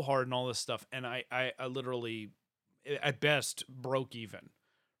so hard and all this stuff, and I literally at best broke even,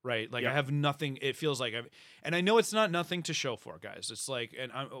 right? Like I have nothing. It feels like and I know it's not nothing to show for, guys. It's like,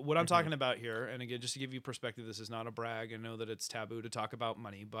 and what I'm talking about here, and again, just to give you perspective, this is not a brag. I know that it's taboo to talk about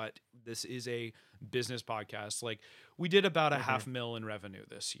money, but this is a business podcast. Like we did about a $500,000 in revenue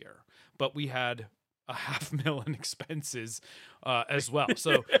this year, but we had a $500,000 in expenses as well.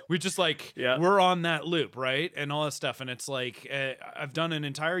 So we just like, we're on that loop, right? And all that stuff. And it's like, I've done an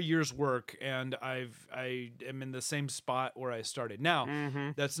entire year's work and I am in the same spot where I started.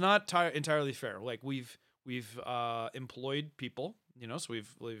 Now, that's not entirely fair. Like we've employed people, so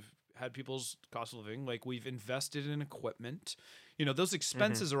we've had people's cost of living, like we've invested in equipment, those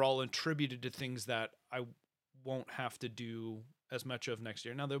expenses are all attributed to things that I won't have to do as much of next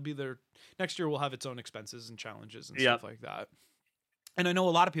year. Now next year will have its own expenses and challenges and stuff like that. And I know a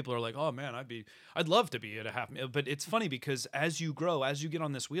lot of people are like, oh man, I'd love to be at a $500,000, but it's funny because as you grow, as you get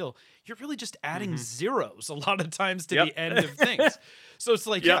on this wheel, you're really just adding zeros a lot of times to the end of things. So it's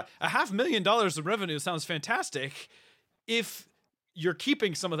like, a $500,000 of revenue sounds fantastic if you're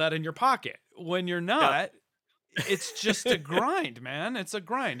keeping some of that in your pocket. When you're not, it's just a grind, man. It's a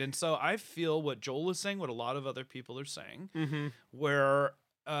grind. And so I feel what Joel is saying, what a lot of other people are saying, where,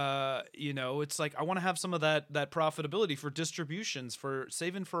 it's like, I want to have some of that profitability for distributions, for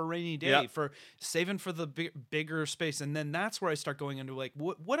saving for a rainy day, for saving for the bigger space. And then that's where I start going into like,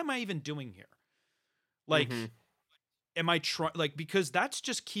 what am I even doing here? Like, am I trying, like, because that's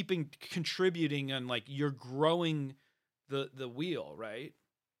just contributing and like you're growing the wheel, right?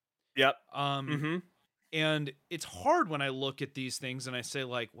 And it's hard when I look at these things and I say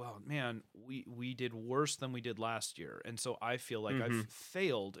like, well, man, we did worse than we did last year. And so I feel like I've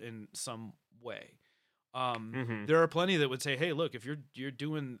failed in some way. There are plenty that would say, hey, look, if you're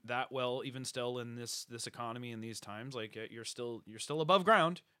doing that well, even still in this economy in these times, like you're still above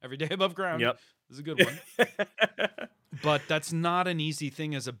ground, every day above ground. This is a good one. But that's not an easy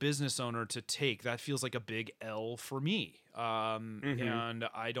thing as a business owner to take. That feels like a big L for me. And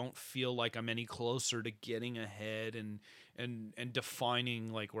I don't feel like I'm any closer to getting ahead and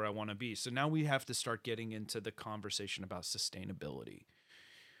defining like where I want to be. So now we have to start getting into the conversation about sustainability.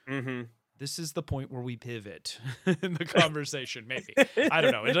 This is the point where we pivot in the conversation, maybe. I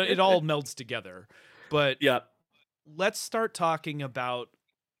don't know. It all melds together. But let's start talking about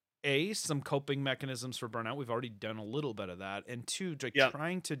some coping mechanisms for burnout. We've already done a little bit of that. And two, like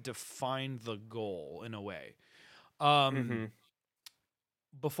trying to define the goal in a way.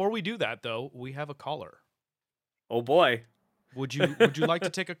 Before we do that, though, we have a caller. Oh boy! Would you like to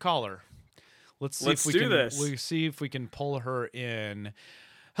take a caller? Let's see if we can pull her in.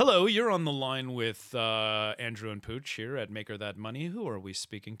 Hello, you're on the line with Andrew and Pooch here at Maker That Money. Who are we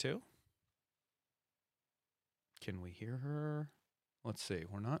speaking to? Can we hear her? Let's see.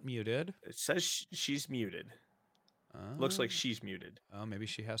 We're not muted. It says she's muted. Looks like she's muted. Oh, maybe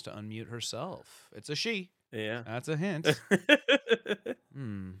she has to unmute herself. It's a she. Yeah. That's a hint.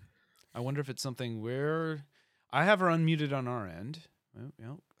 I wonder if it's something where I have her unmuted on our end.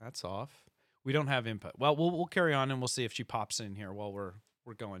 Oh, that's off. We don't have input. Well, we'll carry on and we'll see if she pops in here while we're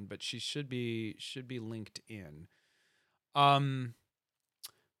going, but she should be linked in.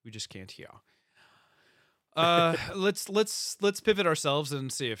 We just can't hear. Let's pivot ourselves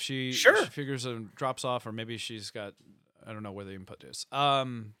and see if she figures and drops off, or maybe she's got, I don't know where the input is.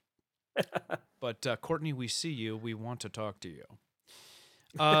 But Courtney, we see you. We want to talk to you.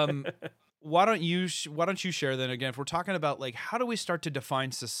 Why don't you share then again? If we're talking about like, how do we start to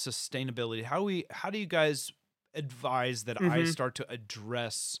define sustainability? How do you guys advise that I start to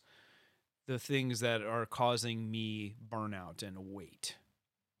address the things that are causing me burnout and weight.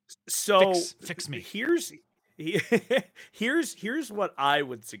 So Fix me. here's here's what I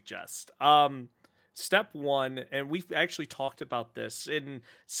would suggest. Step one, and we've actually talked about this in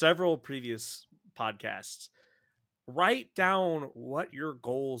several previous podcasts. Write down what your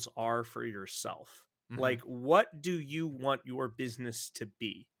goals are for yourself. Mm-hmm. Like, what do you want your business to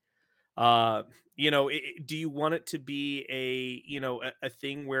be? Do you want it to be a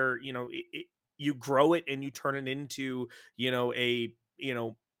thing where you grow it and you turn it into a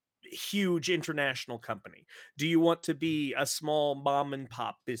huge international company? Do you want to be a small mom and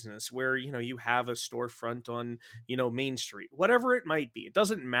pop business where you have a storefront on Main Street? Whatever it might be, it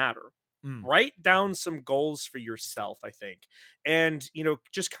doesn't matter. Mm. Write down some goals for yourself, I think, and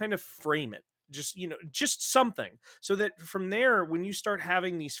just kind of frame it, just something, so that from there, when you start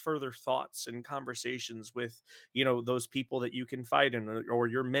having these further thoughts and conversations with those people that you confide in, or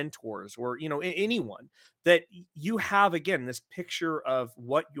your mentors, or anyone, that you have, again, this picture of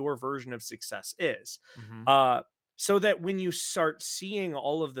what your version of success is. Mm-hmm. uh so that when you start seeing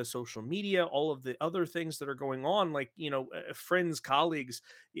all of the social media, all of the other things that are going on, like friends, colleagues,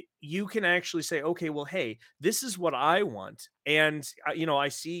 you can actually say, okay, well, hey, this is what I want. And I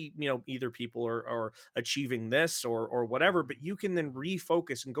see either people are achieving this or whatever, but you can then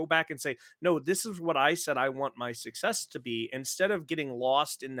refocus and go back and say, no, this is what I said I want my success to be, instead of getting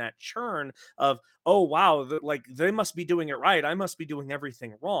lost in that churn of, oh wow, like they must be doing it right, I must be doing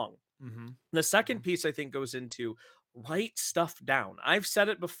everything wrong. Mm-hmm. The Mm-hmm. second piece, I think, goes into write stuff down. I've said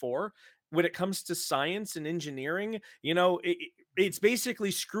it before. When it comes to science and engineering, it's basically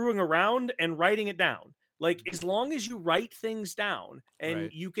screwing around and writing it down. Like, as long as you write things down and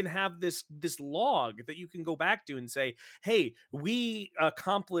Right. you can have this log that you can go back to and say, hey, we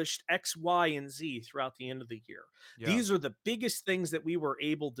accomplished X, Y, and Z throughout the end of the year. Yeah. These are the biggest things that we were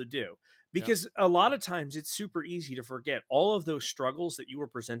able to do. Yeah. Because a lot of times it's super easy to forget all of those struggles that you were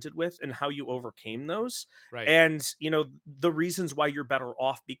presented with and how you overcame those, Right. and the reasons why you're better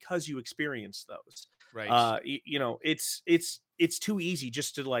off because you experienced those. Right. It's too easy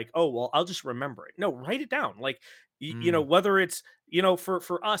just to, like, oh well, I'll just remember it. No, write it down. Like, Mm. whether it's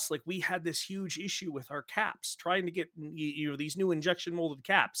for us, like, we had this huge issue with our caps, trying to get these new injection molded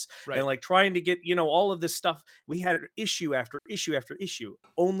caps, and Right. like trying to get all of this stuff. We had issue after issue after issue,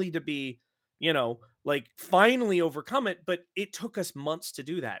 only to be like finally overcome it, but it took us months to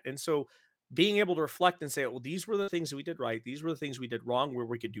do that. And so being able to reflect and say, well, these were the things that we did right, these were the things we did wrong, where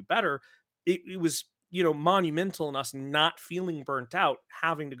we could do better, it was monumental in us not feeling burnt out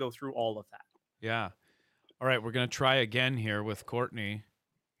having to go through all of that. Yeah. All right, we're gonna try again here with Courtney.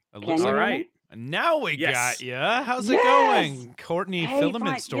 It Can looks you All like hear right. me? now we got Yes. ya. How's it Yes. going, Courtney? Hey, Filament fine.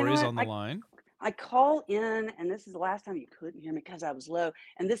 You know Stories what? on the line. I call in, and this is the last time you couldn't hear me because I was low.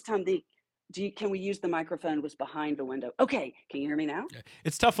 And this time, can we use the microphone was behind the window? Okay. Can you hear me now? Yeah.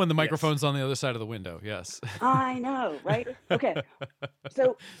 It's tough when the Yes. microphone's on the other side of the window. Yes. I know, right? Okay.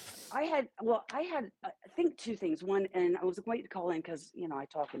 So I had, I think, two things. One, and I was waiting to call in because, I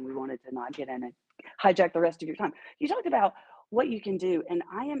talk and we wanted to not get in and hijack the rest of your time. You talked about what you can do. And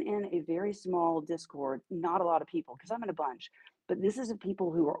I am in a very small Discord, not a lot of people because I'm in a bunch, but this is of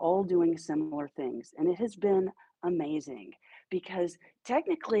people who are all doing similar things. And it has been amazing because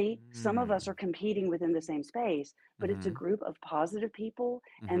technically some of us Mm. are competing within the same space, but it's a Mm-hmm. group of positive people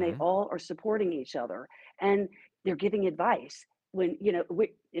and they Mm-hmm. all are supporting each other and they're giving advice when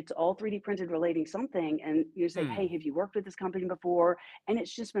it's all 3D printed relating something, and you say, Hmm. hey, have you worked with this company before? And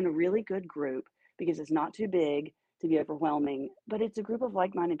it's just been a really good group because it's not too big to be overwhelming, but it's a group of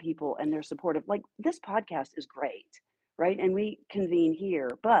like-minded people and they're supportive. Like, this podcast is great, right? And we convene here,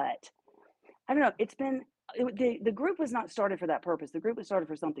 but I don't know, the group was not started for that purpose. The group was started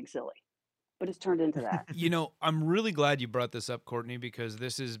for something silly, but it's turned into that. I'm really glad you brought this up, Courtney, because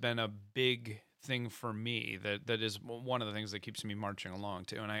this has been a big thing for me that is one of the things that keeps me marching along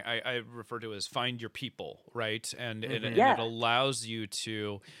too. And I refer to it as find your people, right? And Mhm. it Yeah. allows you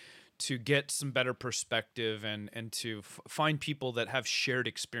to get some better perspective and to find people that have shared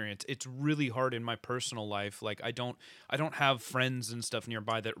experience. It's really hard in my personal life. Like I don't have friends and stuff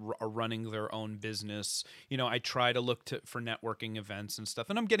nearby that are running their own business. I try to look for networking events and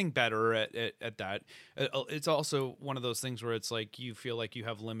stuff, and I'm getting better at that. It's also one of those things where it's like you feel like you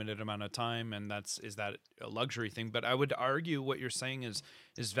have limited amount of time, and is that a luxury thing? But I would argue what you're saying is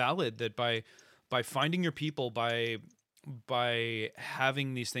valid, that by finding your people, by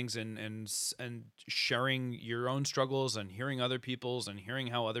having these things and sharing your own struggles and hearing other people's and hearing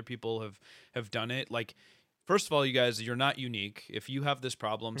how other people have done it, like first of all, you guys, you're not unique. If you have this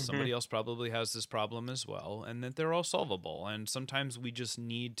problem, Mm-hmm. somebody else probably has this problem as well, and that they're all solvable. And sometimes we just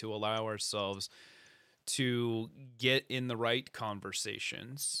need to allow ourselves to get in the right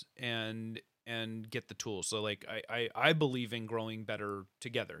conversations and get the tools. So like I believe in growing better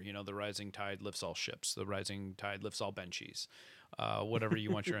together. You know, the rising tide lifts all ships. The rising tide lifts all benchies. Whatever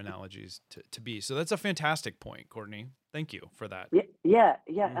you want your analogies to be. So that's a fantastic point, Courtney. Thank you for that. Yeah.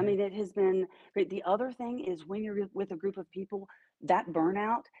 I Mm-hmm. mean, it has been great. The other thing is when you're with a group of people, that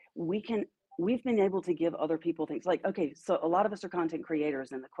burnout, we've been able to give other people things like, okay, so a lot of us are content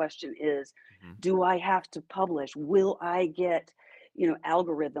creators, and the question is, Mhm. do I have to publish? Will I get,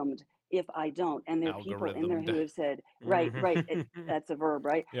 algorithmed if I don't? And there are people in there who Algorithmed. have said, right, Mm-hmm. that's a verb,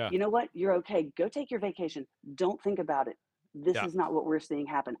 right? Yeah. You know what? You're okay. Go take your vacation. Don't think about it. This Yeah. is not what we're seeing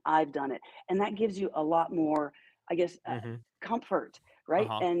happen. I've done it. And that gives you a lot more, I guess, Mm-hmm. comfort, right?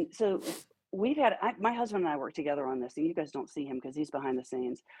 Uh-huh. And so we've had my husband and I work together on this, and you guys don't see him because he's behind the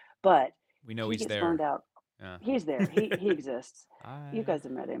scenes, but We know he he's gets there. burned out. Yeah. He's there. He exists. You I guys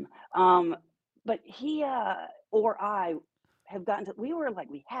have met him. But he or I have gotten to, we were like,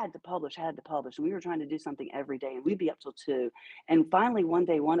 we had to publish. We were trying to do something every day, and we'd be up till 2. And finally one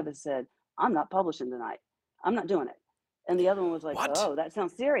day one of us said, I'm not publishing tonight. I'm not doing it. And the other one was like, What? oh, that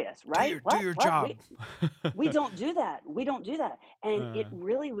sounds serious, right? Do your What? job. We don't do that. We don't do that. And it Uh,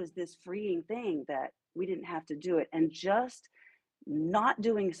 really was this freeing thing that we didn't have to do it. And just not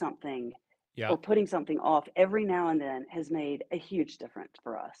doing something yeah. or putting something off every now and then has made a huge difference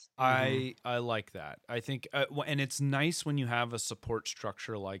for us. I like that. I think, and it's nice when you have a support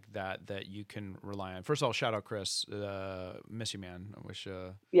structure like that you can rely on. First of all, shout out Chris. Miss you, man. I wish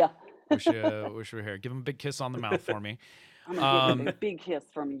Yeah. wish you were here. Give him a big kiss on the mouth for me. I'm going to give him a big kiss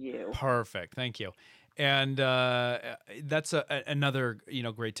from you. Perfect. Thank you. And that's another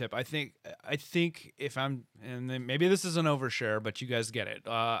great tip. I think if I'm, and then maybe this is an overshare, but you guys get it.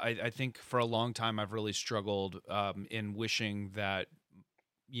 I think for a long time I've really struggled in wishing that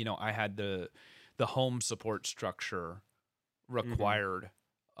I had the home support structure required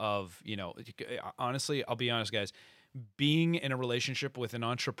of honestly, I'll be honest, guys. Being in a relationship with an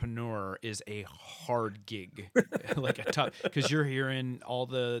entrepreneur is a hard gig, like a tough, because you're hearing all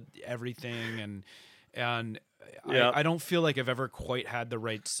the everything and Yep. I don't feel like I've ever quite had the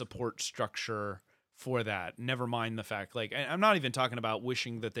right support structure for that. Never mind the fact, like, I'm not even talking about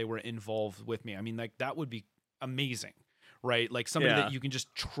wishing that they were involved with me. I mean, like, that would be amazing, right? Like somebody Yeah. that you can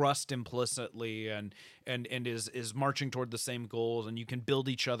just trust implicitly and is marching toward the same goals, and you can build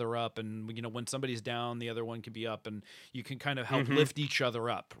each other up, and when somebody's down, the other one can be up, and you can kind of help lift each other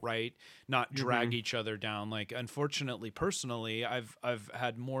up, right? Not drag each other down. Like, unfortunately, personally, I've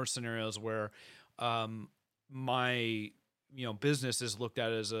had more scenarios where my business is looked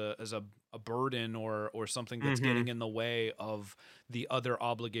at as a burden or something that's getting in the way of the other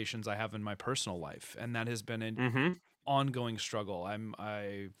obligations I have in my personal life, and that has been an ongoing struggle.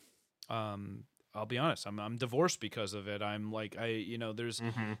 I'll be honest, I'm divorced because of it. I'm like, there's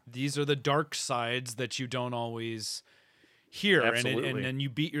these are the dark sides that you don't always hear. Absolutely. And then you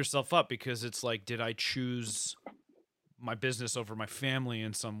beat yourself up because it's like, did I choose my business over my family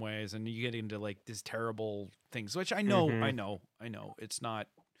in some ways? And you get into like these terrible things, which I know it's not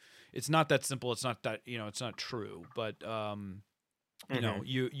that simple. It's not that, it's not true, but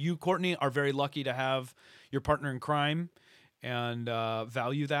you Courtney are very lucky to have your partner in crime and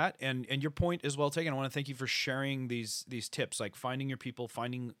value that, and your point is well taken. I want to thank you for sharing these tips, like finding your people,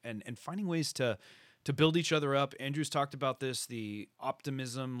 finding ways to build each other up. Andrew's talked about this, the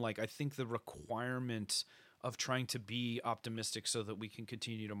optimism. Like, I think the requirement of trying to be optimistic so that we can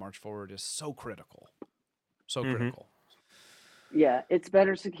continue to march forward is so critical. Critical. Yeah, it's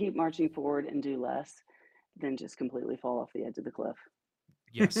better to keep marching forward and do less than just completely fall off the edge of the cliff.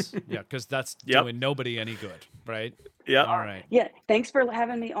 Yes. Yeah, because that's doing nobody any good, right? Yep. All right. Yeah, thanks for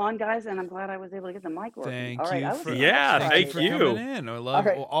having me on, guys, and I'm glad I was able to get the mic working. Thank All right, you I was for thank you coming in. I love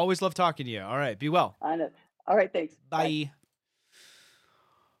always love talking to you. All right, be well. I know. All right, thanks. Bye.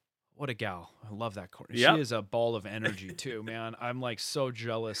 What a gal. I love that Courtney. Yep. She is a ball of energy too, man. I'm like so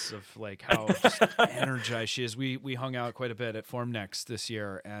jealous of like how just energized she is. We hung out quite a bit at Form Next this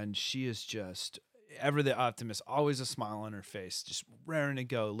year, and she is just ever the optimist, always a smile on her face, just raring to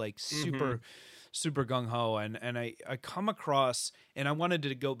go, like super gung-ho. And I come across, and I wanted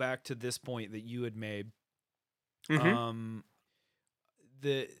to go back to this point that you had made.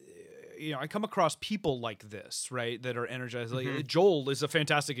 I come across people like this, right, that are energized. Like Joel is a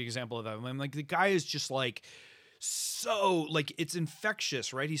fantastic example of that. I'm like, the guy is just like so, like, it's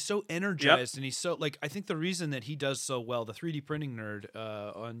infectious, right? He's so energized, and he's so, like, I think the reason that he does so well, the 3D printing nerd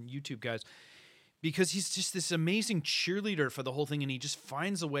on YouTube, guys, because he's just this amazing cheerleader for the whole thing, and he just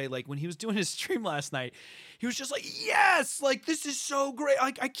finds a way. Like when he was doing his stream last night, he was just like, yes, like this is so great.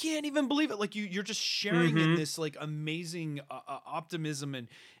 Like I can't even believe it. Like you're just sharing in this like amazing optimism and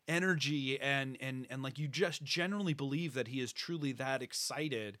energy, and like you just generally believe that he is truly that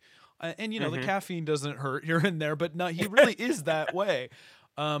excited. And you know, the caffeine doesn't hurt here and there, but no, he really is that way.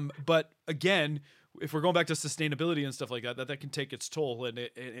 But again, if we're going back to sustainability and stuff like that, that can take its toll, and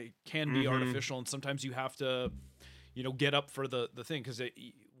it can be artificial. And sometimes you have to, you know, get up for the thing. Cause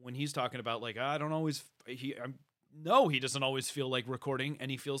when he's talking about like, I don't always, he doesn't always feel like recording, and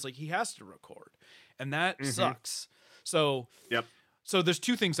he feels like he has to record, and that sucks. So, so there's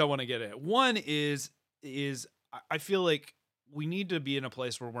two things I want to get at. One is I feel like we need to be in a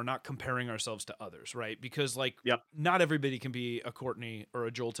place where we're not comparing ourselves to others, right? Because like not everybody can be a Courtney or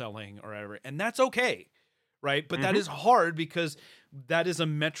a Joel Telling or whatever, and that's okay, right? But that is hard, because that is a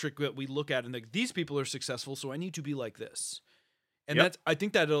metric that we look at and like, these people are successful, so I need to be like this. And that's, I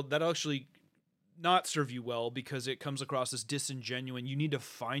think that'll actually not serve you well, because it comes across as disingenuous. You need to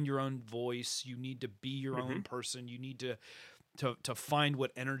find your own voice. You need to be your own person. You need to find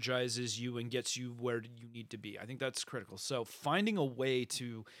what energizes you and gets you where you need to be. I think that's critical. So finding a way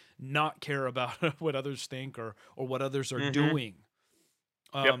to not care about what others think or what others are doing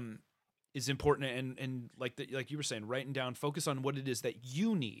is important. And like you were saying, writing down, focus on what it is that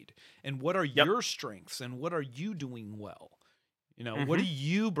you need and what are your strengths and what are you doing well. You know, what do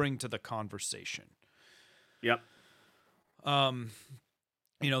you bring to the conversation?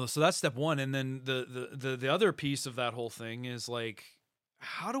 You know, so that's step one. And then the other piece of that whole thing is like,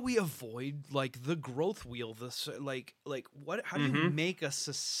 how do we avoid like the growth wheel? This like what, how do you make a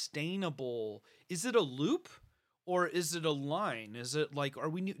sustainable, is it a loop or is it a line? Is it like,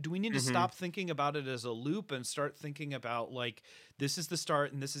 do we need to stop thinking about it as a loop and start thinking about like, this is the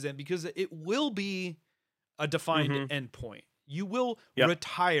start and this is it? Because it will be a defined end point. You will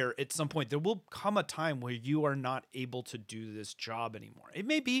retire at some point. There will come a time where you are not able to do this job anymore. It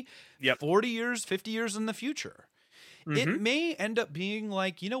may be 40 years, 50 years in the future. It may end up being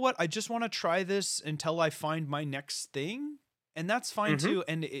like, you know what? I just want to try this until I find my next thing. And that's fine too.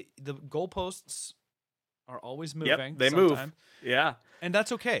 And the goalposts are always moving. They move. Yeah. And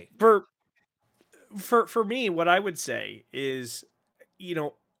that's okay. For me, what I would say is, you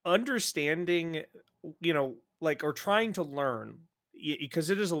know, understanding, you know, like, or trying to learn,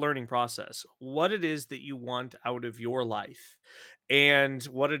 because it is a learning process, what it is that you want out of your life and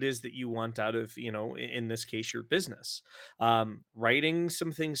what it is that you want out of, you know, in this case, your business. Writing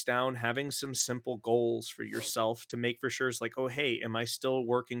some things down, having some simple goals for yourself to make for sure is like, oh, hey, am I still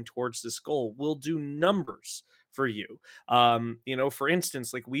working towards this goal? We'll do numbers for you. You know, for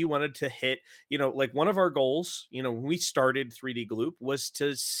instance, like we wanted to hit, you know, like one of our goals, you know, when we started 3D Gloop was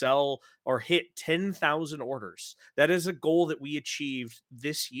to sell or hit 10,000 orders. That is a goal that we achieved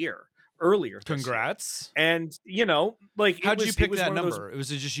this year. Earlier. Congrats. And you know, like, how'd you pick that number? It was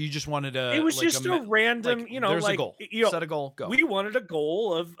just, you just wanted to, it was like just a random, like, you know, there's like, a goal. You know, set a goal, go. We wanted a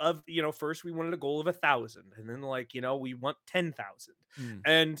goal of, you know, first we wanted a goal of 1,000, and then like, you know, we want 10,000.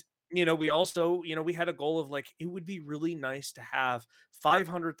 And you know, we also, you know, we had a goal of like, it would be really nice to have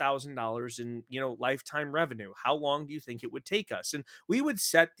 $500,000 in, you know, lifetime revenue. How long do you think it would take us? And we would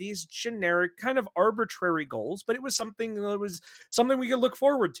set these generic kind of arbitrary goals, but it was something we could look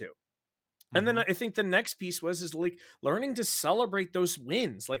forward to. And then I think the next piece is like learning to celebrate those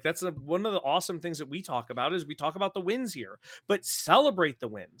wins. Like that's one of the awesome things that we talk about is we talk about the wins here, but celebrate the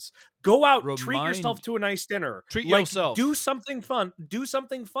wins. Go out, treat yourself to a nice dinner. Treat yourself. Do something fun. Do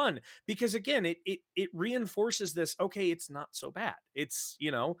something fun. Because again, it reinforces this, okay, it's not so bad. It's,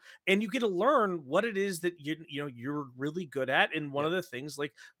 you know, and you get to learn what it is that you know you're really good at. And one of the things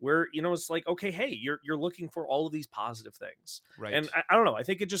like where, you know, it's like, okay, hey, you're looking for all of these positive things. Right. And I don't know. I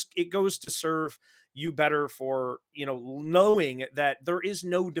think it goes to serve you better for, you know, knowing that there is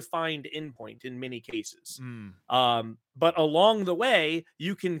no defined endpoint in many cases. But along the way,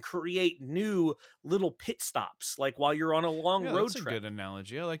 you can create new little pit stops, like while you're on a long road trip. That's a good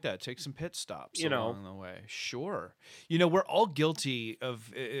analogy. I like that. Take some pit stops along the way. Sure. You know, we're all guilty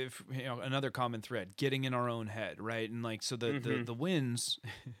of, if you know, another common thread, getting in our own head, right? And like, so the wins.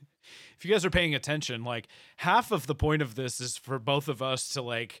 If you guys are paying attention, like half of the point of this is for both of us to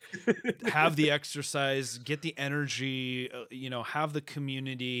like have the exercise, get the energy, you know, have the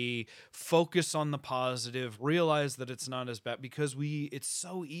community, focus on the positive, realize that it's not as bad, because it's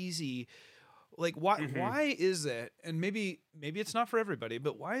so easy. Like why is it? And maybe it's not for everybody,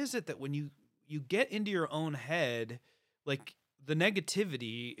 but why is it that when you get into your own head, like the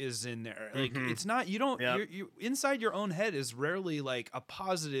negativity is in there. Like it's not, you don't, you inside your own head is rarely like a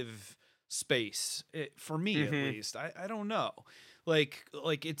positive space for me at Mm-hmm. least. I don't know. Like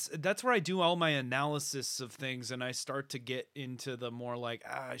that's where I do all my analysis of things, and I start to get into the more like,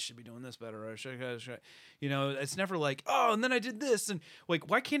 I should be doing this better, or should you know, it's never like, oh, and then I did this, and like,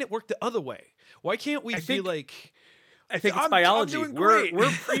 why can't it work the other way? Why can't we I be think like, I think it's I'm biology. doing We're great? we're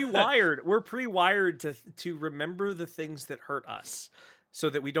pre-wired. We're pre-wired to remember the things that hurt us so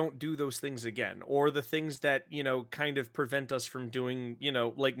that we don't do those things again, or the things that, kind of prevent us from doing,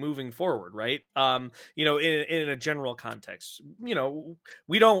 like moving forward, right? In a general context,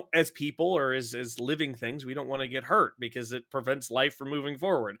 we don't, as people or as living things, we don't want to get hurt because it prevents life from moving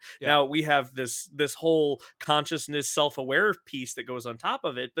forward. Yeah, Now we have this whole consciousness, self-aware piece that goes on top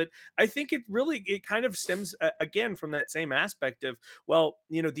of it, but I think it kind of stems again from that same aspect of, well,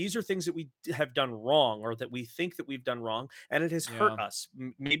 these are things that we have done wrong, or that we think that we've done wrong, and it has hurt yeah, us.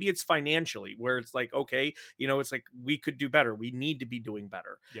 Maybe it's financially, where it's like, okay, it's like we could do better. We need to be doing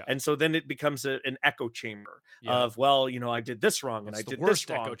better. yeah, And so then it becomes an echo chamber yeah. of, well, I did this wrong and It's I the did this worst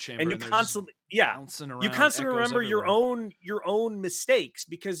wrong. echo chamber, And you and they're just constantly, yeah, bouncing you around, constantly echoes remember everywhere. your own mistakes,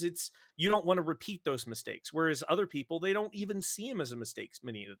 because you don't want to repeat those mistakes. Whereas other people, they don't even see them as a mistakes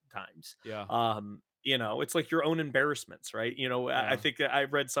many of the times. Yeah, It's like your own embarrassments, right? I yeah, think that I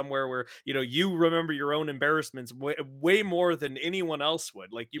read somewhere where, you remember your own embarrassments way more than anyone else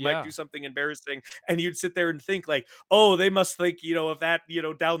would. Like, you might yeah. do something embarrassing and you'd sit there and think like, oh, they must think, of that,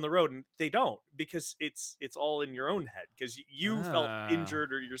 down the road. And they don't, because it's all in your own head, because you felt Ah.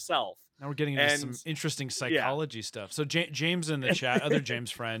 injured or yourself. Now we're getting into And some interesting yeah. psychology stuff. So James in the chat, other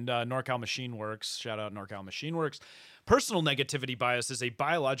James friend, NorCal Machine Works, shout out NorCal Machine Works. Personal negativity bias is a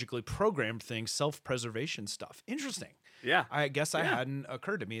biologically programmed thing, self-preservation stuff. Interesting. Yeah. I guess I Yeah. hadn't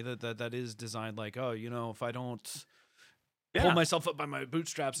occurred to me that is designed like, oh, if I don't pull Yeah. myself up by my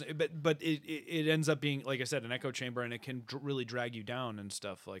bootstraps, but it ends up being, like I said, an echo chamber, and it can really drag you down and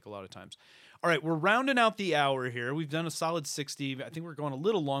stuff, like, a lot of times. All right, we're rounding out the hour here. We've done a solid 60. I think we're going a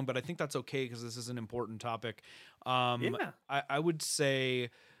little long, but I think that's okay because this is an important topic. Yeah. I would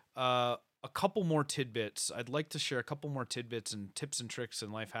say a couple more tidbits. I'd like to share a couple more tidbits and tips and tricks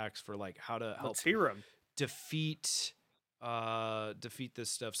and life hacks for like how to help Let's hear them. defeat this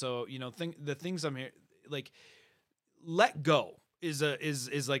stuff. So, the things I'm here, like, let go is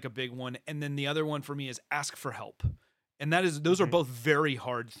like a big one, and then the other one for me is ask for help. And those are both very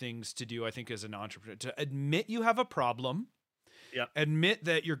hard things to do, I think, as an entrepreneur, to admit you have a problem. Yeah. Admit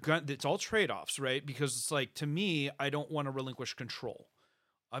that it's all trade-offs, right? Because it's like, to me, I don't want to relinquish control.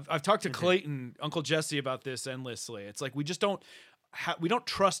 I've talked to Clayton, Uncle Jesse, about this endlessly. It's like, we just don't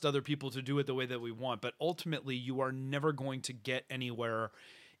trust other people to do it the way that we want, but ultimately you are never going to get anywhere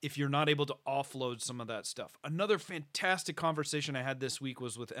if you're not able to offload some of that stuff. Another fantastic conversation I had this week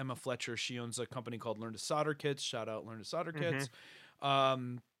was with Emma Fletcher. She owns a company called Learn to Solder Kits. Shout out Learn to Solder Kits.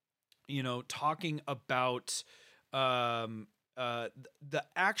 Talking about the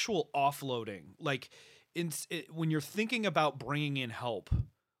actual offloading. Like, when you're thinking about bringing in help,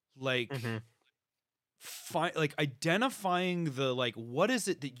 like, identifying the, like, what is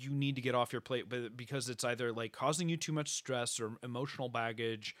it that you need to get off your plate, but because it's either like causing you too much stress or emotional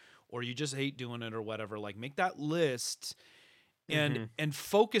baggage, or you just hate doing it or whatever. Like, make that list and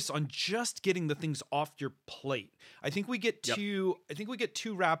focus on just getting the things off your plate. I think we get too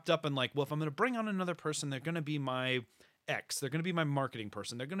wrapped up in like, well, if I'm going to bring on another person, they're going to be my X, they're going to be my marketing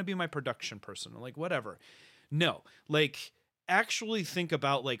person, they're going to be my production person, or like whatever. No, like, actually think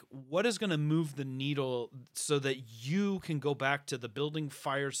about like, what is going to move the needle so that you can go back to the building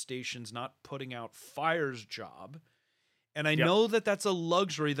fire stations, not putting out fires job. And I know that that's a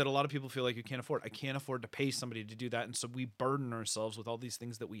luxury that a lot of people feel like you can't afford. I can't afford to pay somebody to do that. And so we burden ourselves with all these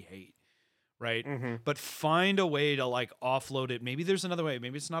things that we hate. Right. But find a way to like offload it. Maybe there's another way.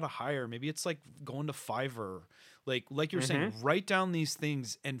 Maybe it's not a hire. Maybe it's like going to Fiverr. Like you're saying, write down these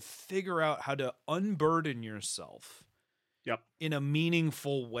things and figure out how to unburden yourself in a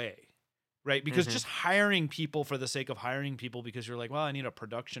meaningful way, right? Because just hiring people for the sake of hiring people because you're like, well, I need a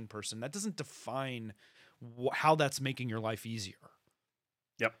production person, that doesn't define how that's making your life easier.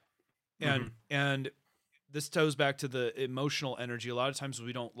 And this goes back to the emotional energy. A lot of times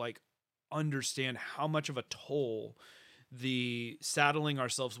we don't like understand how much of a toll the saddling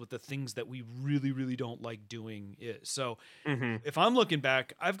ourselves with the things that we really, really don't like doing is. So if I'm looking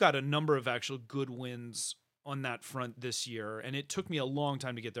back, I've got a number of actual good wins on that front this year, and it took me a long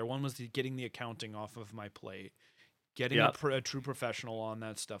time to get there. One was getting the accounting off of my plate, getting a true professional on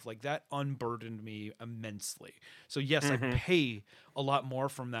that stuff. Like, that unburdened me immensely. So yes, I pay a lot more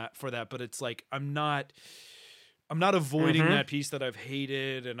for that, but it's like, I'm not avoiding that piece that I've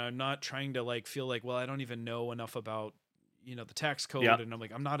hated, and I'm not trying to like feel like, well, I don't even know enough about, the tax code, Yep. and I'm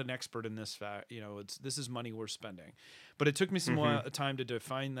like, I'm not an expert in this fact. This is money we're spending, but it took me some time to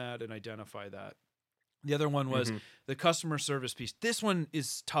define that and identify that. The other one was the customer service piece. This one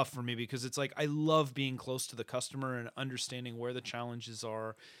is tough for me because it's like I love being close to the customer and understanding where the challenges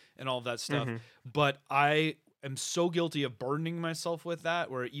are and all of that stuff. But I am so guilty of burdening myself with that,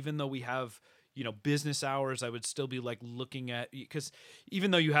 where even though we have business hours, I would still be like looking at, because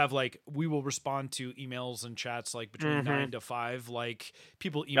even though you have like, we will respond to emails and chats like between 9 to 5, like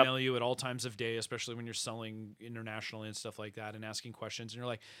people email you at all times of day, especially when you're selling internationally and stuff like that and asking questions. And you're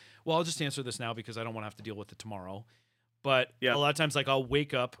like, well, I'll just answer this now because I don't want to have to deal with it tomorrow. But a lot of times, like I'll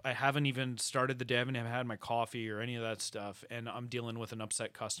wake up, I haven't even started the day, I haven't had my coffee or any of that stuff, and I'm dealing with an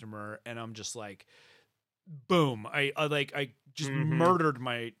upset customer, and I'm just like, boom, I just murdered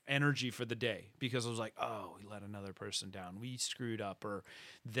my energy for the day because I was like, oh, we let another person down, we screwed up, or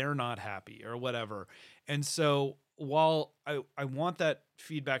they're not happy or whatever. And so while I want that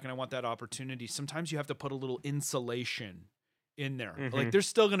feedback and I want that opportunity, sometimes you have to put a little insulation in there. Like there's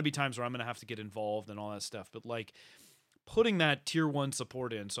still going to be times where I'm going to have to get involved and all that stuff, but like putting that tier 1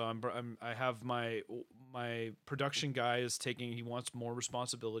 support in. So I have my production guy he wants more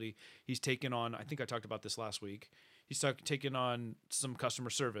responsibility. He's taken on, I think I talked about this last week, he's taken on some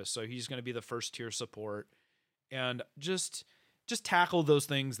customer service. So he's going to be the first tier support and just tackle those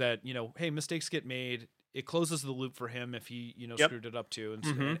things that, hey, mistakes get made. It closes the loop for him if he, screwed it up too.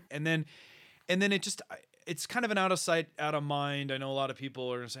 And then it's kind of an out of sight, out of mind. I know a lot of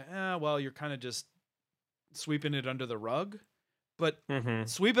people are going to say, well, you're kind of just sweeping it under the rug, but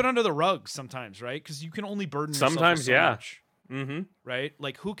sweep it under the rug sometimes, right? Because you can only burden yourself with so much, right?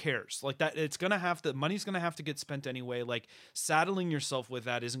 Like who cares? Like that, money's gonna have to get spent anyway. Like saddling yourself with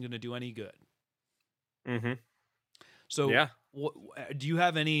that isn't gonna do any good. So do you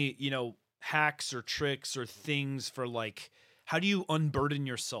have any hacks or tricks or things for like, how do you unburden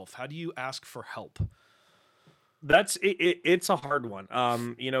yourself? How do you ask for help? That's it's a hard one.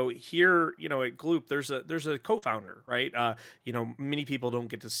 Here, at Gloop, there's a co-founder, right? Many people don't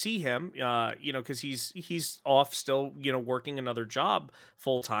get to see him, because he's off still, working another job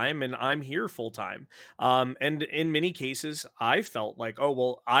full time, and I'm here full time. And in many cases, I felt like, oh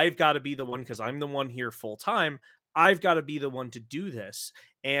well, I've got to be the one because I'm the one here full time. I've got to be the one to do this,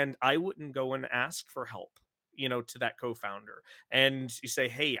 and I wouldn't go and ask for help, to that co-founder, and you say,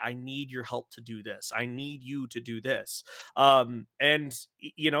 hey, I need your help to do this, I need you to do this.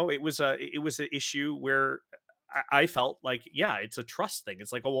 It was an issue where I felt like, yeah, it's a trust thing.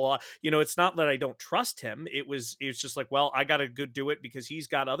 It's like, oh well, it's not that I don't trust him. It's just like, well, I gotta go do it because he's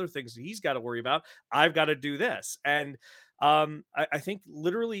got other things that he's got to worry about. I've got to do this. And I think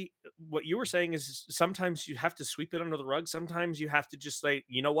literally what you were saying is sometimes you have to sweep it under the rug. Sometimes you have to just say,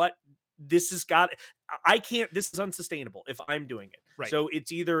 you know what, this has got, I can't, this is unsustainable if I'm doing it. Right. So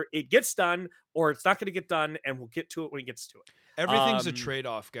it's either it gets done or it's not going to get done, and we'll get to it when it gets to it. Everything's a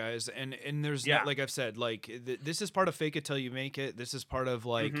trade-off, guys. And there's like I've said, like this is part of fake it till you make it. This is part of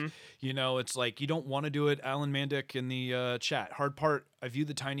like, it's like, you don't want to do it. Alan Mandick in the chat, hard part, I view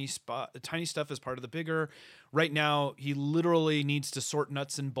the tiny stuff as part of the bigger. Right now, he literally needs to sort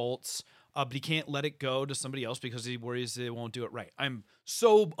nuts and bolts. But he can't let it go to somebody else because he worries they won't do it right. I'm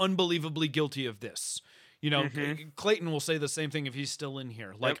so unbelievably guilty of this. Clayton will say the same thing if he's still in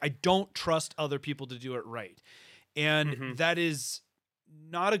here. Like, I don't trust other people to do it right. And that is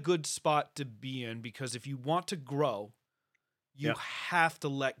not a good spot to be in, because if you want to grow, you have to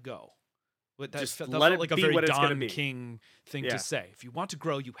let go. But that felt like a very Don King thing to say. If you want to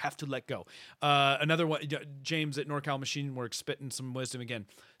grow, you have to let go. Another one, James at NorCal Machine Works spitting some wisdom again.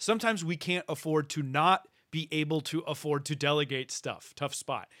 Sometimes we can't afford to not be able to afford to delegate stuff. Tough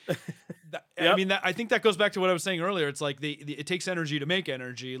spot. I mean, I think that goes back to what I was saying earlier. It's like it takes energy to make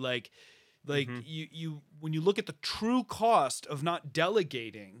energy. Like you when you look at the true cost of not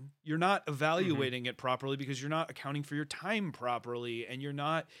delegating, you're not evaluating it properly because you're not accounting for your time properly,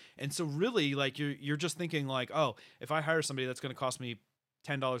 and so really, like, you're just thinking like, oh, if I hire somebody, that's going to cost me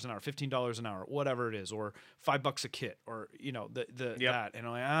 $10 an hour, $15 an hour, whatever it is, or $5 a kit, or that, and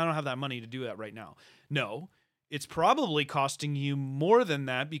I don't have that money to do that right now. No, it's probably costing you more than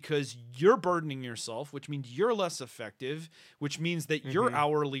that because you're burdening yourself, which means you're less effective, which means that your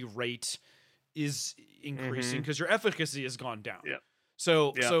hourly rate is increasing because your efficacy has gone down.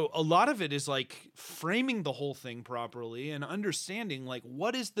 So a lot of it is like framing the whole thing properly and understanding like,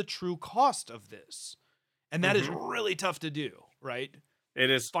 what is the true cost of this? And that is really tough to do, right? It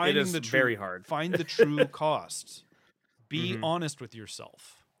is very hard. Find the true cost. Be honest with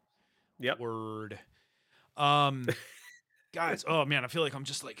yourself. Yep. Word. guys, oh man, I feel like I'm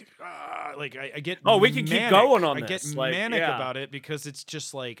just like, I get Oh, we can keep manic. going on I get this. Like, manic yeah. about it because it's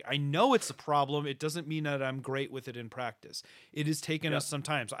just like, I know it's a problem. It doesn't mean that I'm great with it in practice. It has taken us Yep. some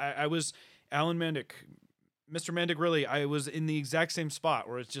time. I was Alan Mandic, Mr. Mandic, really, I was in the exact same spot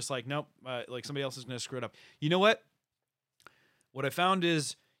where it's just like, nope, like somebody else is going to screw it up. You know what? What I found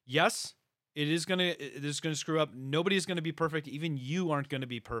is, yes, it is gonna screw up. Nobody's gonna be perfect. Even you aren't gonna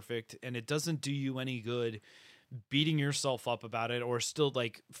be perfect, and it doesn't do you any good beating yourself up about it or still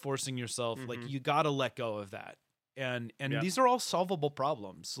like forcing yourself. Like, you gotta let go of that. And Yep. these are all solvable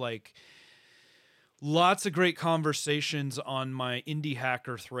problems. Like, lots of great conversations on my Indie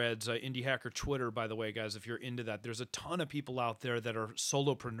Hacker threads, Indie Hacker Twitter, by the way, guys, if you're into that. There's a ton of people out there that are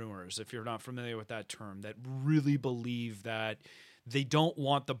solopreneurs, if you're not familiar with that term, that really believe that they don't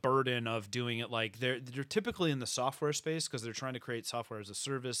want the burden of doing it. Like, they're typically in the software space because they're trying to create software as a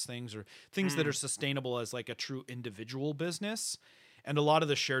service things, or things that are sustainable as like a true individual business. And a lot of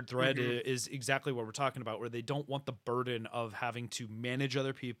the shared thread is exactly what we're talking about, where they don't want the burden of having to manage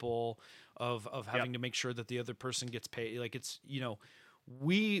other people, of having to make sure that the other person gets paid. Like, it's,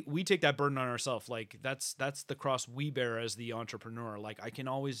 we take that burden on ourselves. Like, that's the cross we bear as the entrepreneur. Like, I can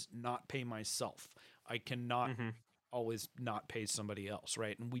always not pay myself. I cannot always not pay somebody else,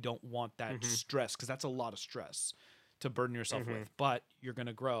 right? And we don't want that stress, because that's a lot of stress to burden yourself with. But you're going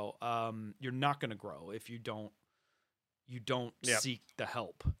to grow. You're not going to grow if you don't seek the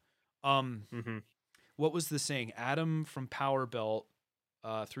help. What was the saying? Adam from Power Belt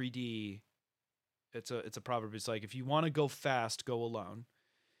 3D. It's a proverb. It's like, if you want to go fast, go alone.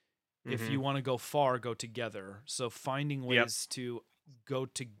 If you want to go far, go together. So finding ways to go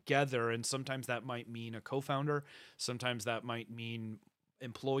together, and sometimes that might mean a co-founder, sometimes that might mean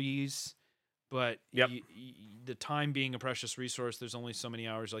employees, but the time being a precious resource, there's only so many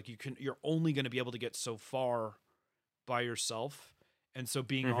hours. Like, you're only going to be able to get so far by yourself. And so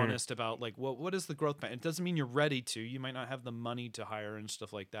being honest about, like, what is the growth plan? It doesn't mean you're ready to. You might not have the money to hire and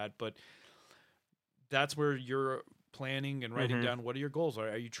stuff like that, but that's where you're planning and writing down, what are your goals?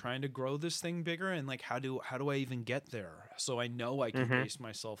 Are you trying to grow this thing bigger? And like, how do I even get there? So I know I can pace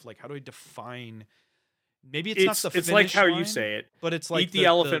myself. Like, how do I define? Maybe it's not the it's finish like how line, you say it. but it's like Eat the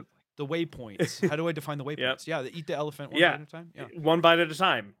elephant. The waypoints. How do I define the waypoints? Yeah, eat the elephant one bite at a time. Yeah, one bite at a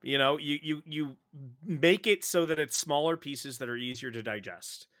time. You make it so that it's smaller pieces that are easier to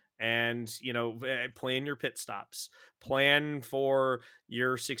digest. And plan your pit stops, plan for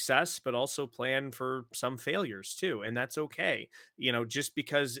your success, but also plan for some failures too, and that's okay. Just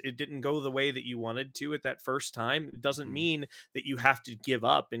because it didn't go the way that you wanted to at that first time, it doesn't mean that you have to give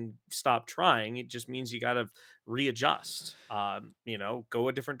up and stop trying. It just means you got to readjust, go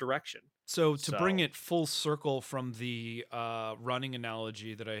a different direction. So to bring it full circle from the running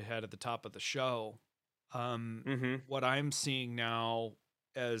analogy that I had at the top of the show, what I'm seeing now,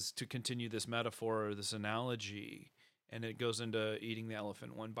 as to continue this metaphor or this analogy, and it goes into eating the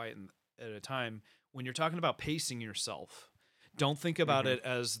elephant one bite at a time. When you're talking about pacing yourself, don't think about it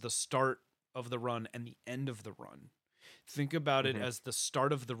as the start of the run and the end of the run. Think about it as the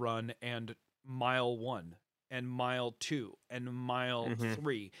start of the run and mile 1 and mile 2 and mile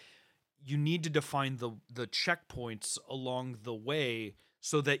 3. You need to define the checkpoints along the way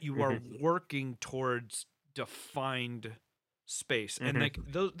so that you are working towards defined space. And like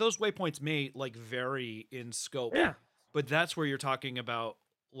those waypoints may like vary in scope. Yeah. But that's where you're talking about,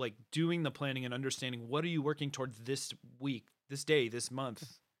 like, doing the planning and understanding, what are you working towards this week, this day, this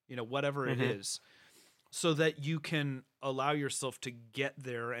month, whatever it is, so that you can allow yourself to get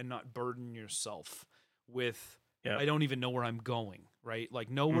there and not burden yourself with, I don't even know where I'm going, right? Like,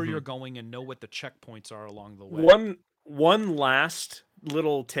 know where you're going and know what the checkpoints are along the way. One last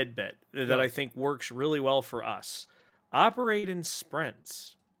little tidbit that I think works really well for us: operate in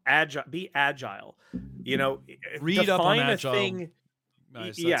sprints. Be agile. Read up on define a agile. thing.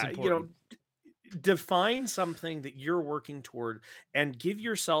 Nice, that's important. Define something that you're working toward and give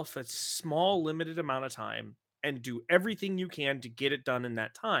yourself a small limited amount of time and do everything you can to get it done in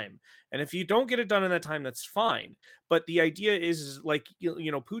that time. And if you don't get it done in that time, that's fine. But the idea is like,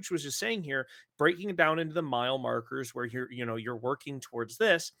 Pooch was just saying here, breaking it down into the mile markers where you're working towards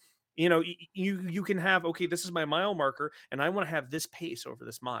this. You can have, okay, this is my mile marker and I want to have this pace over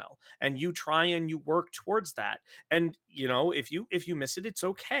this mile, and you try and you work towards that. And if you miss it, it's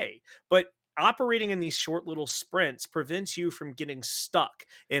okay. But operating in these short little sprints prevents you from getting stuck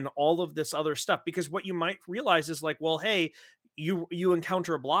in all of this other stuff, because what you might realize is like, well, hey, you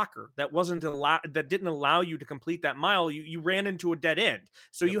encounter a blocker that didn't allow you to complete that mile, you ran into a dead end.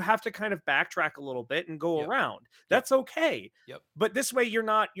 So Yep. you have to kind of backtrack a little bit and go Yep. around. That's okay. Yep. But this way you're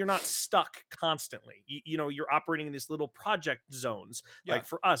not stuck constantly. You're operating in these little project zones. Yeah. Like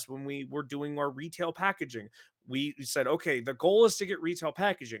for us, when we were doing our retail packaging, we said, okay, the goal is to get retail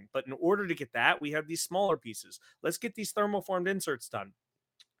packaging, but in order to get that, we have these smaller pieces. Let's get these thermoformed inserts done.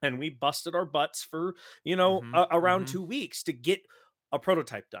 And we busted our butts for, around 2 weeks to get a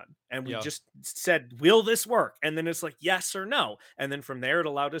prototype done. And we just said, will this work? And then it's like, yes or no. And then from there, it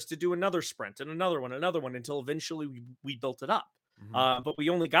allowed us to do another sprint and another one, until eventually we built it up. But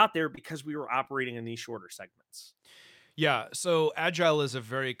we only got there because we were operating in these shorter segments. Yeah, so agile is a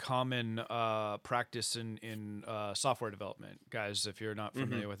very common practice in software development, guys. If you're not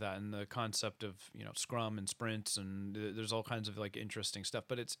familiar with that, and the concept of Scrum and sprints, and there's all kinds of like interesting stuff.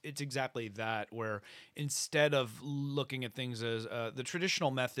 But it's exactly that, where instead of looking at things as the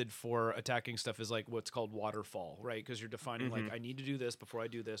traditional method for attacking stuff is like what's called waterfall, right? Because you're defining like I need to do this before I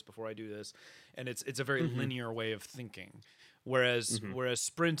do this before I do this, and it's a very linear way of thinking. Whereas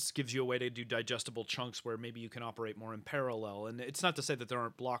sprints gives you a way to do digestible chunks where maybe you can operate more in parallel. And it's not to say that there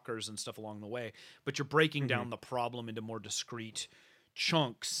aren't blockers and stuff along the way, but you're breaking down the problem into more discrete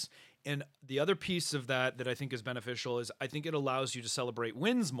chunks. And the other piece of that I think is beneficial is I think it allows you to celebrate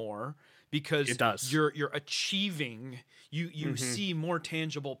wins more, because it does. You're achieving, you see more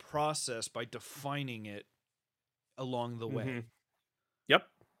tangible process by defining it along the way. Yep.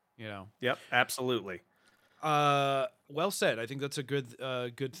 Yep, absolutely. Well said. I think that's a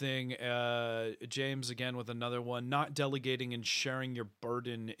good thing. James, again, with another one. Not delegating and sharing your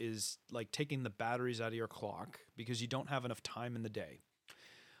burden is like taking the batteries out of your clock because you don't have enough time in the day.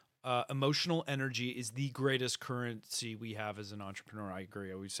 Emotional energy is the greatest currency we have as an entrepreneur. I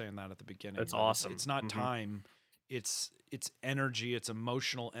agree. I was saying that at the beginning. That's awesome. It's not time. It's energy. It's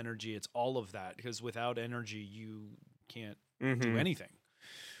emotional energy. It's all of that, because without energy, you can't do anything.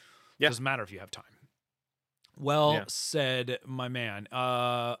 It doesn't matter if you have time. Well said, my man.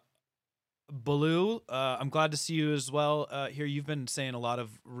 Baloo, I'm glad to see you as well here. You've been saying a lot of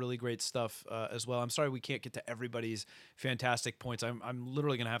really great stuff as well. I'm sorry we can't get to everybody's fantastic points. I'm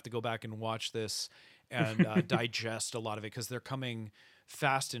literally going to have to go back and watch this and digest a lot of it, because they're coming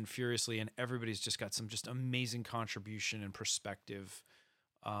fast and furiously, and everybody's just got some just amazing contribution and perspective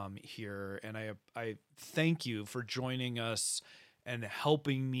here. And I thank you for joining us and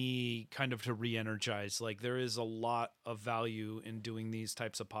helping me kind of to re-energize. Like, there is a lot of value in doing these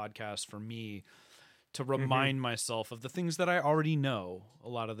types of podcasts for me to remind myself of the things that I already know a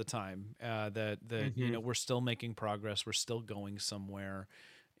lot of the time, that we're still making progress. We're still going somewhere.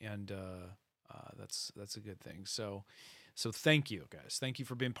 And that's a good thing. So thank you, guys. Thank you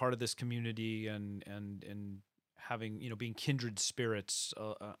for being part of this community and having, being kindred spirits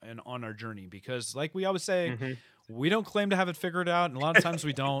and on our journey, because like we always say, we don't claim to have it figured out, and a lot of times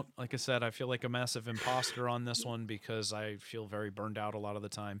we don't. Like I said, I feel like a massive imposter on this one because I feel very burned out a lot of the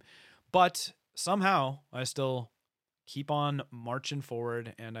time. But somehow I still keep on marching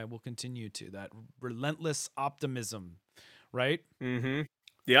forward, and I will continue to. That relentless optimism, right?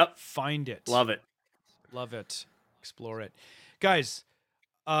 Yep. Find it. Love it. Love it. Explore it. Guys,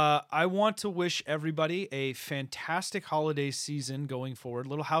 I want to wish everybody a fantastic holiday season going forward.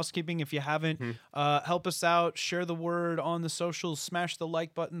 Little housekeeping, if you haven't, help us out, share the word on the socials, smash the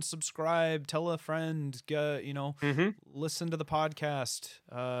like button, subscribe, tell a friend, listen to the podcast,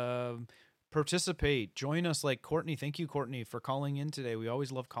 participate, join us like Courtney. Thank you, Courtney, for calling in today. We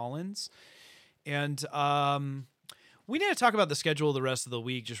always love call-ins. And we need to talk about the schedule the rest of the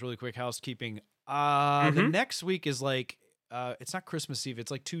week, just really quick housekeeping. The next week is like, it's not Christmas Eve.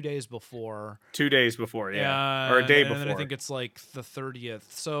 It's like 2 days before. 2 days before, yeah. Or a day before. And then I think it's like the 30th.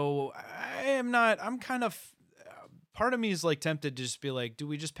 So I'm kind of, part of me is like tempted to just be like, do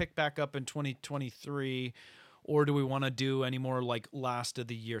we just pick back up in 2023, or do we want to do any more like last of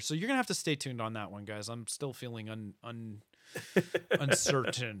the year? So you're going to have to stay tuned on that one, guys. I'm still feeling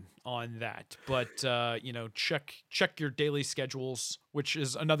uncertain on that, but check your daily schedules, which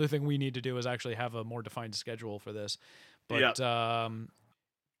is another thing we need to do, is actually have a more defined schedule for this. But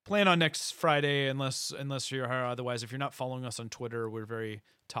plan on next Friday, unless you're otherwise. If you're not following us on Twitter, we're very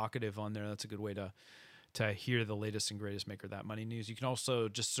talkative on there. That's a good way to hear the latest and greatest Maker That Money news. You can also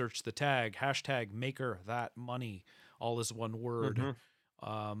just search the tag #Maker That Money, all is one word.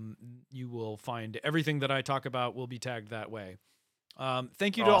 You will find everything that I talk about will be tagged that way.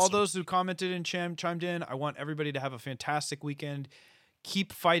 Thank you to all those who commented and chimed in. I want everybody to have a fantastic weekend.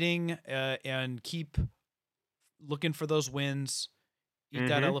 Keep fighting and keep looking for those wins. Eat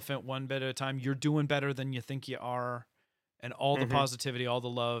that elephant one bit at a time. You're doing better than you think you are. and all the Mhm. positivity, all the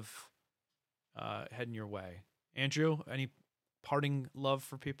love heading your way. Andrew, any parting love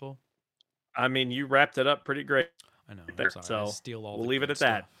for people? I mean, you wrapped it up pretty great I know. I'm there. sorry. I So steal all we'll the leave it good at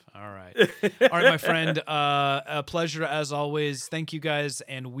that. stuff. All right. All right, my friend. A pleasure as always. Thank you guys,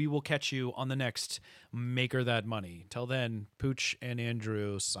 and we will catch you on the next Maker That Money. Till then, Pooch and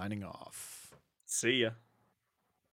Andrew signing off. See ya.